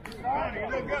okay. Connor, you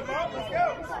look good, Bob. Let's go.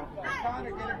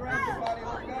 Connor, get around somebody.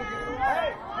 Let's go. Hey,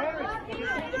 Henry.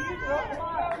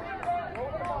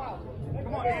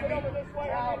 Come on, Andy. Over this way.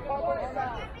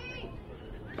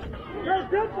 You're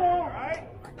good for all right.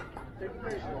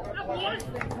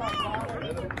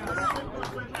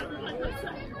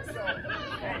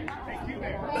 Thank you,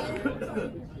 man.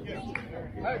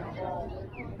 Hey,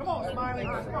 come on, Smiley.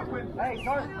 Come on, Quinn. Hey,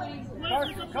 Carson,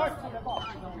 come on.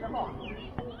 Come on.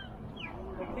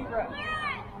 Take a deep breath.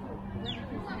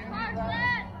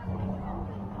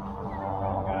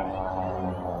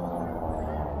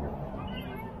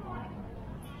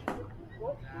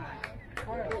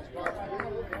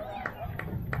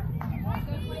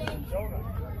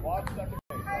 Watch second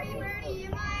base. Birdie,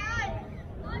 in my eye.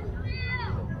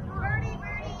 Birdie,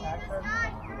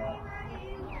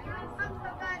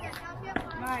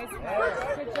 Nice.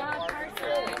 Good job,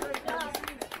 Carson. Good job.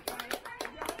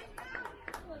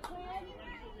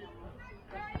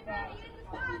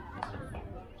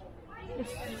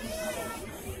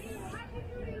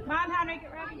 Come on, Henry,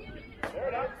 get ready. There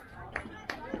it is.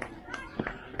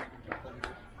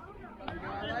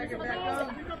 I like it back up.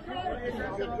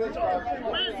 Good pitch,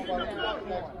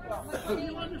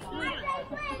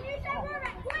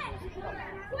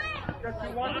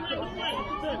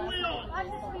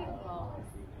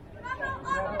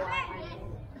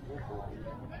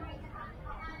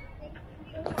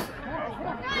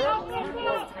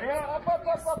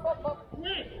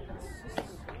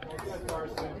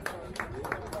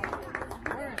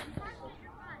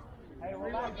 Hey,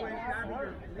 we're not going down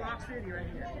to Rock City right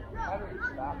here. How do we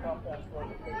back up that slow?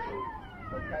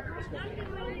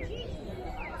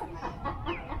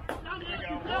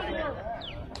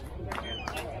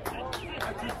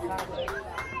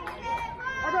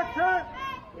 I got cut.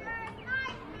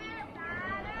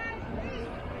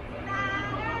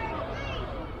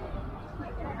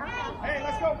 Hey,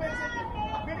 let's go, Vincent.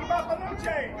 Vinny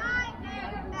Papalucci.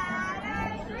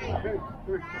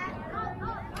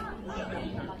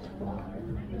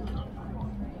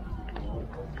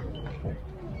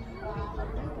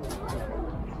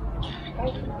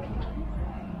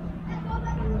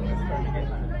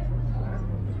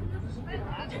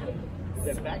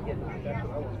 Get back in. That's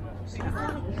what I want to see.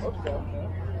 Hope so.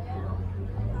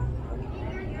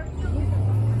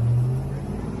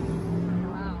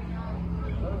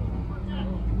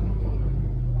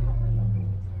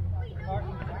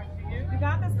 You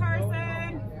got this,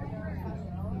 Carson.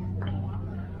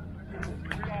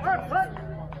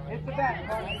 Hit the bat,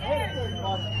 Carson. Hit it,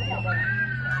 Carson.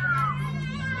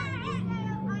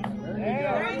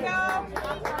 There you go.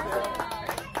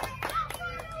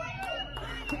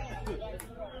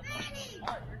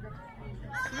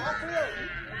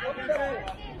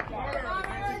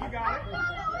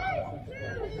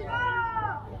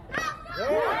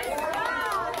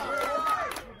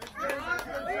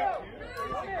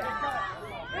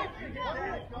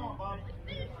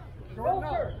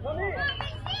 Filter, come in.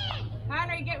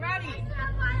 Henry, get ready.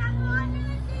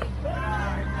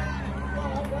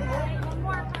 One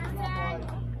more person.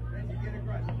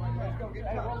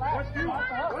 Hey, relax. Come on,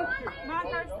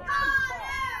 Thurston.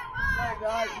 Hey,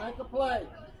 guys, make a play.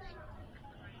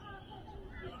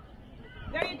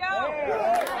 There you go.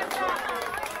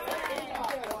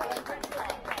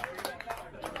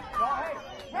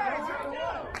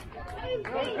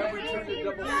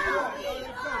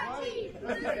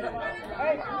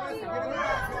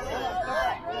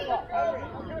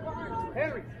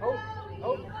 Henry,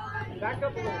 hold. Back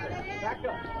up a little bit. Back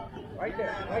up. Right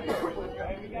there.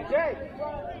 Jay.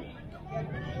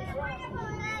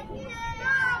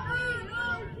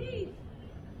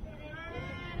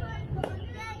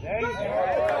 There you go.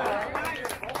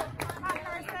 Come on,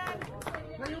 Thurston.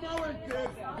 Bring them all in,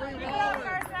 kids. Bring them Go, all in.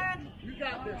 Thurston. You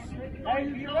got this. Hey,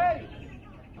 be ready.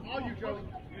 All you, Joe.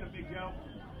 Get a big Joe.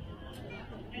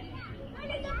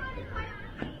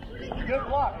 Good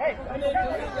block. Hey,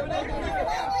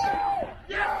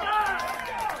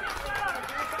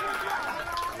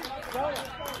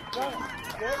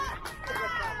 Good.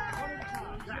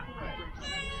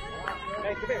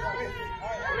 Hey, come here.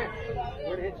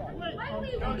 Where to hit you?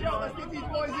 Joe, let's get these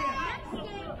boys in.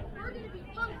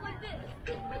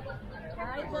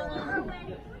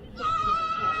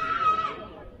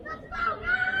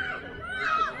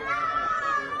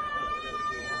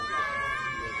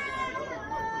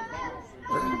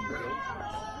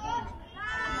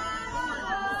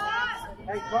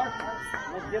 Hey, Carson,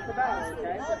 let's get the battle,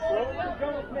 okay? Throw it to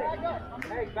Jonas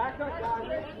Smith. Hey, back up,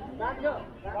 guys. Back up.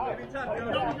 Every time,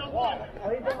 Jonas.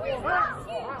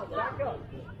 Back up.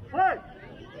 Hey!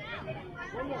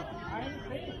 One more. I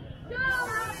understand.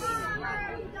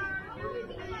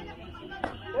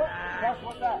 That's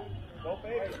what's that? Go,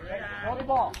 baby. Throw the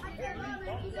ball.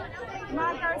 Come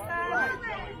on, Thurston.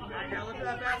 Now look at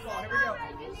that basketball. Here we go.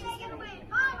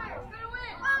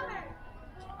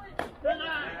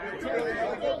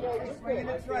 Swinging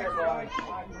it straight, boy.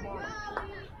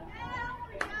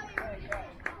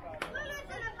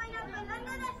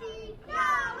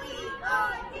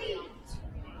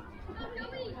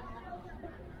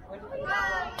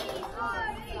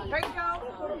 There you go.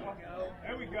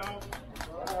 There we go.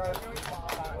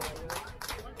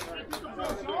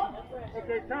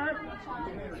 Okay, time.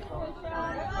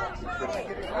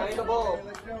 Find the ball.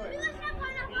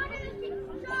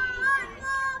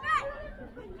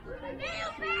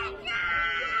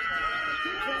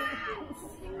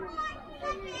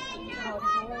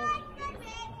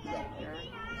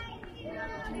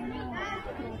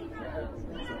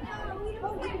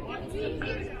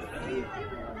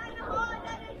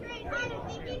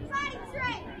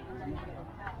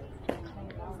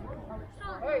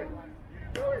 Hey,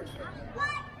 George.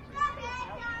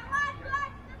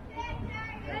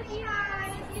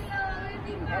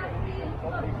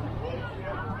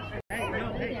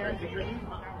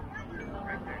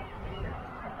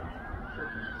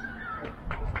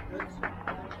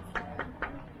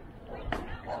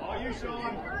 All you,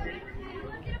 Sean.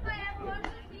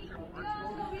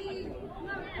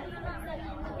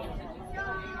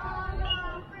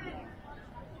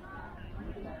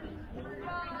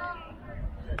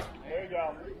 There you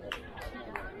go.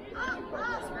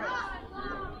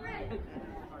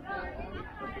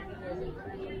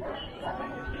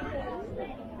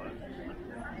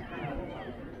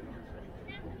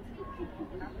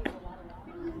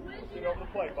 Get over the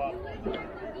plate, Bob.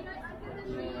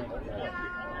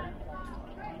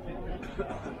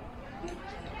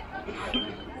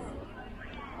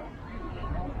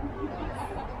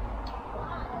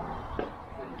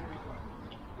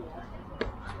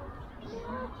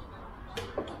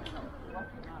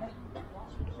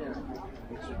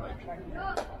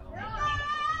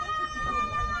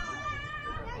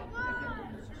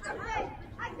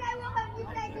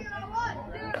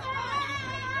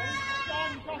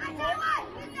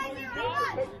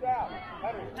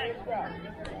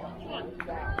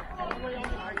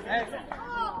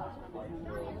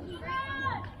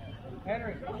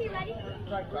 Henry.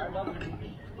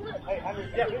 Hey,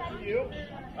 Henry, yeah, this is you.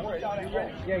 I'm ready.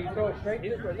 Yeah, you throw it straight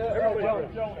to Everybody,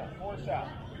 Jonas. Jonah, force out.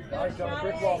 All right, Jonas,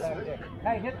 big ball back there.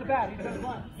 Hey, hit the bat. He's going to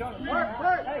run. Jonas,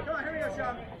 hey, Come on, here we go,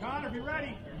 Sean. Connor, be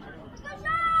ready.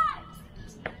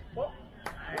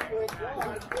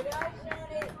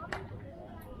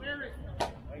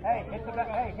 hey, hit the bat.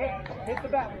 Hey, hit the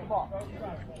bat with the ball.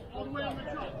 All the way on the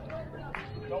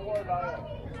jump. Don't worry about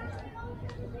it.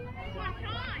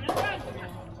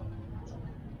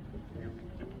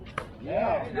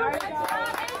 Yeah.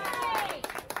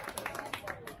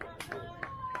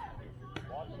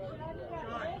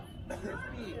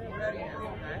 Ready?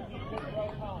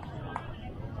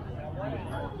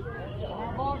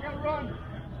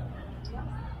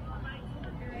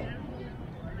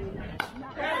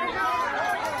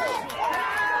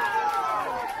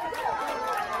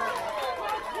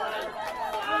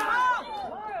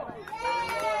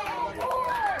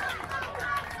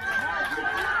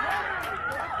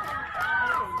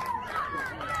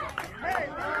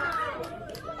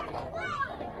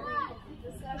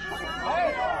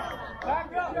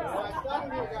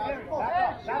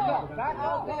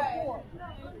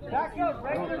 Back up,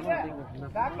 regular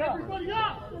set. Back up. Everybody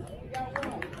up!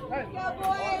 Hey. Go,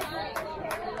 boys.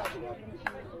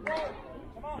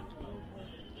 Come on.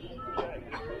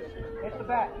 Hit the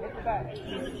back, hit the back.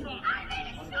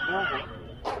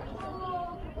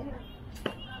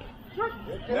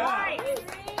 Nice!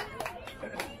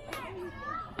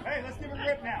 Hey, let's give him a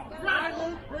rip now. Right,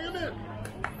 Luke, bring him in.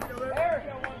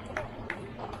 There.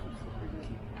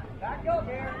 Back up,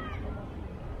 Aaron.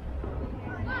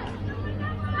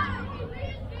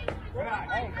 Good eye.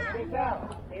 Hey, face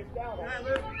down. Face down. Good eye,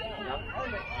 Luke.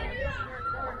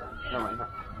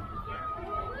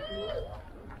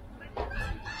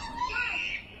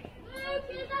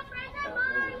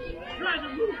 Try to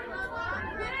move.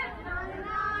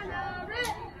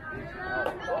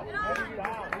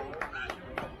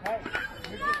 Hey,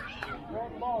 you're just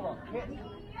throwing the ball up. Hit.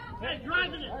 Hey,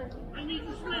 driving it. I need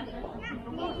to swing.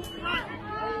 Come on, drive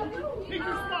it. Pick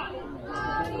your spot.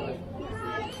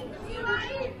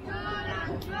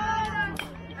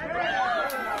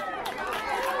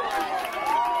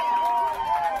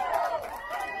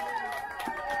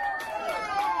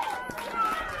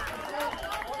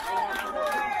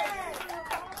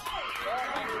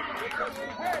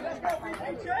 Hey, let's go,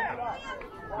 BT Champ.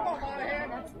 Come on, Monahan.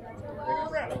 Give him a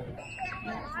rip.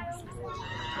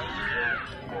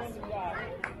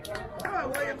 Come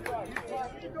on, William.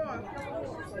 Keep going.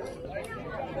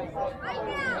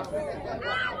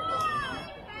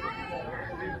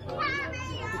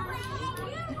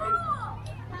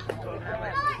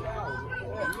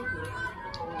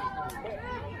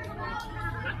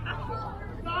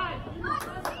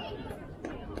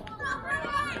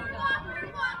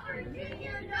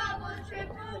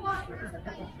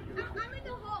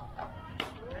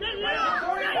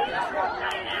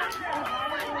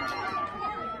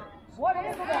 What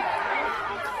is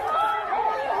that?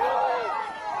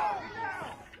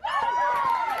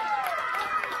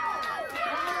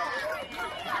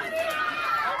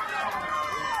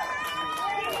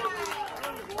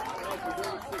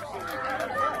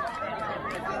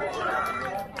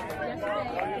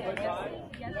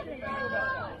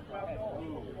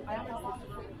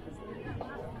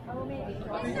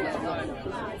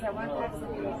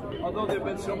 Although there have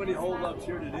been so many hold-ups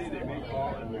here today, they may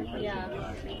call and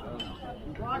Yeah,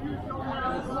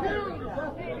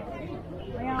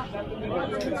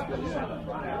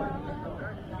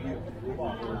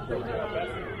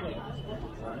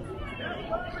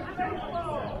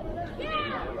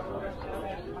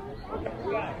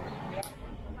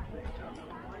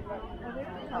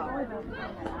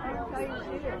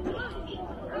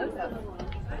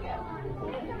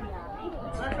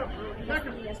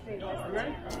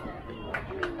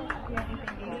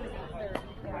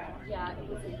 it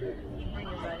was when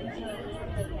you're ready.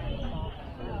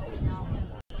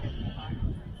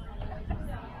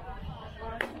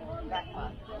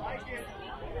 like it.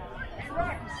 Hey,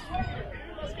 Rex.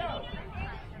 Let's go.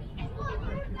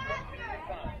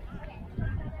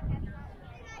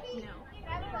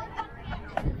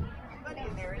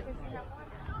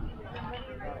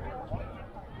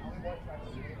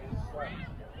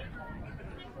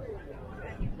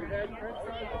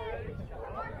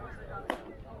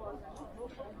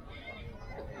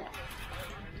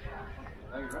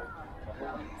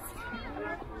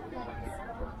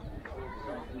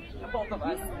 Both of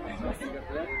us.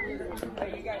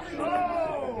 Hey, you guys.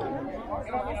 Oh!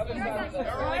 Get on the other side.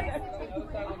 All right?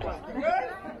 Good?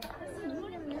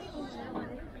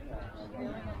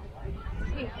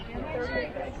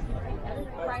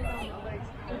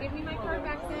 Give me my card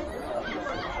back, sis.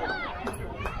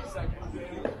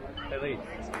 Hey, Lee.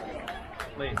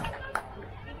 Lee.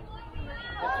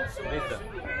 Lisa.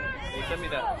 Can you send me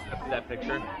that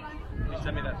picture? Can you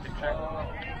send me that picture?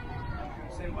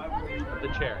 Of the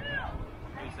chair.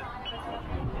 Can you send it?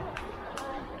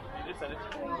 You did send it.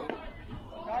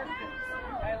 Carson.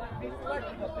 Hey, let's be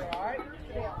selective up there, all right?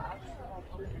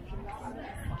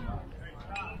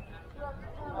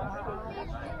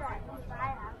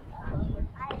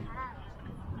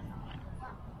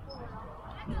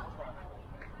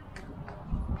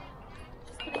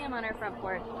 Just putting him on our front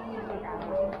porch.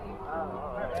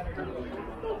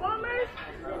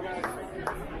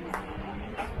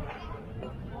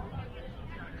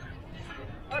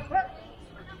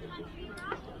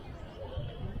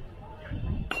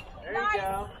 There you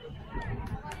go.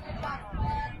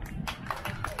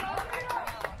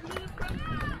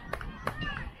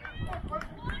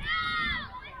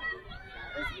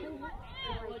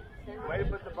 Way to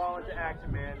put the ball into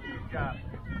action, man. Good job.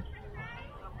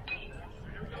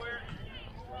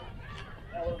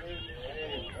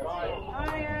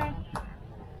 Hi, Aaron.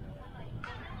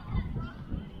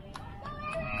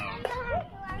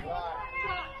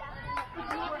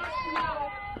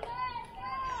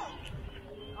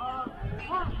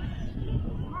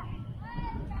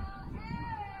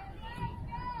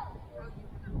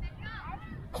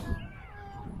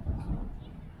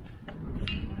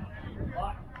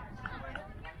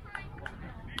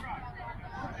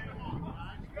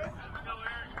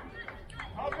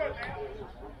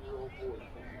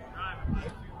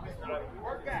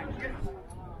 Work back. Get it.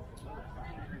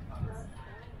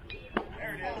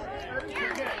 There it is.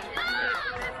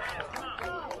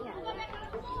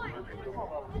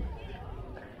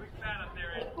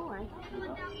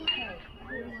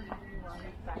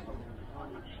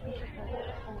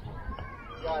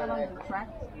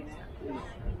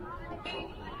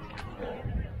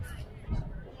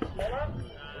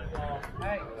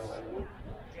 Hey,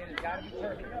 it has got to be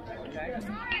perfect, okay?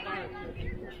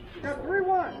 Got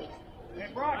 3-1. Hey,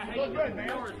 Brock, you look good, man.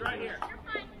 Yours right here.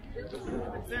 It's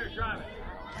there, drive it.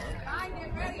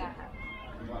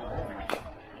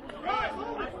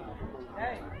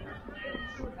 Hey.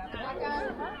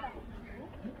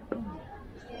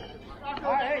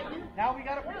 All right, hey, now we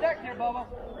got to protect here, Bubba.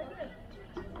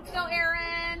 Let's go,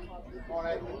 Aaron.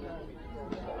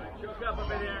 Choke up a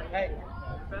bit, Aaron. Hey,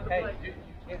 hey, you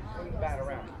can't swing the bat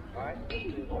around, all right? Yep,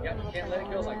 you can't let it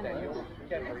go like that. You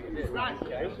can't, or you did.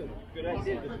 Okay? Good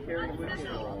idea. Just carry it with you.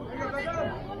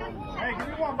 Hey, give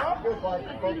me one, bro. Good, bud.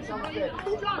 Focus on the pitch.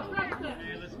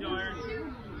 Hey, let's go, Aaron.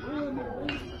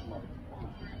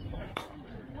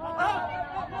 Run!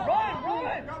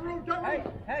 Hey,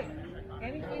 hey,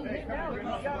 anything hit now, you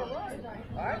got to run,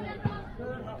 all right?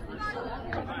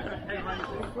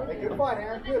 Hey, good fight,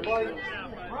 Aaron. Good, buddy.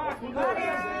 Brock, you go.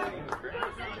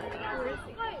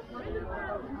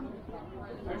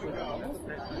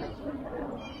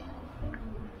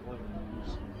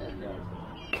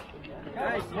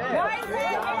 Nice hit. Nice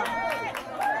hit.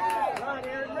 Run,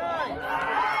 Aaron, run.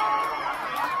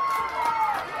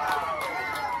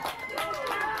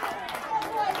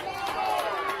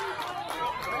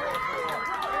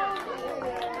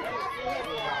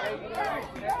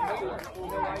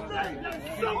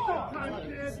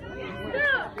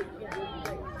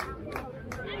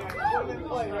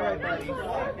 All right, buddy. Turn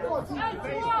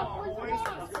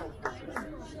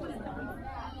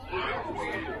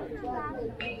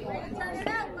it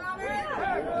up,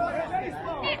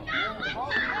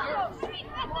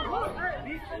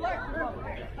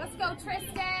 Robert. Let's go,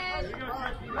 Tristan.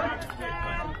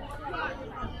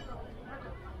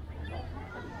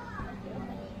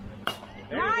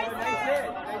 Nice hit.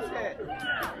 Nice hit.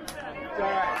 It's all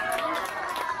right.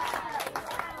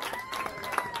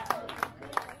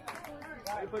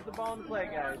 You put the ball in play,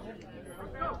 guys.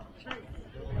 Go.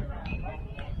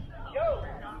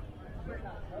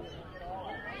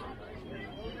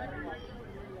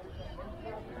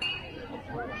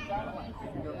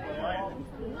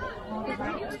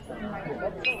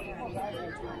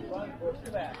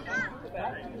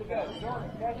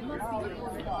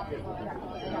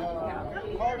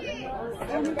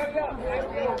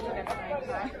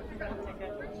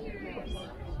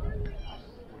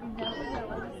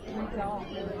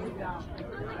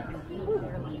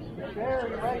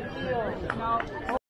 Very right field.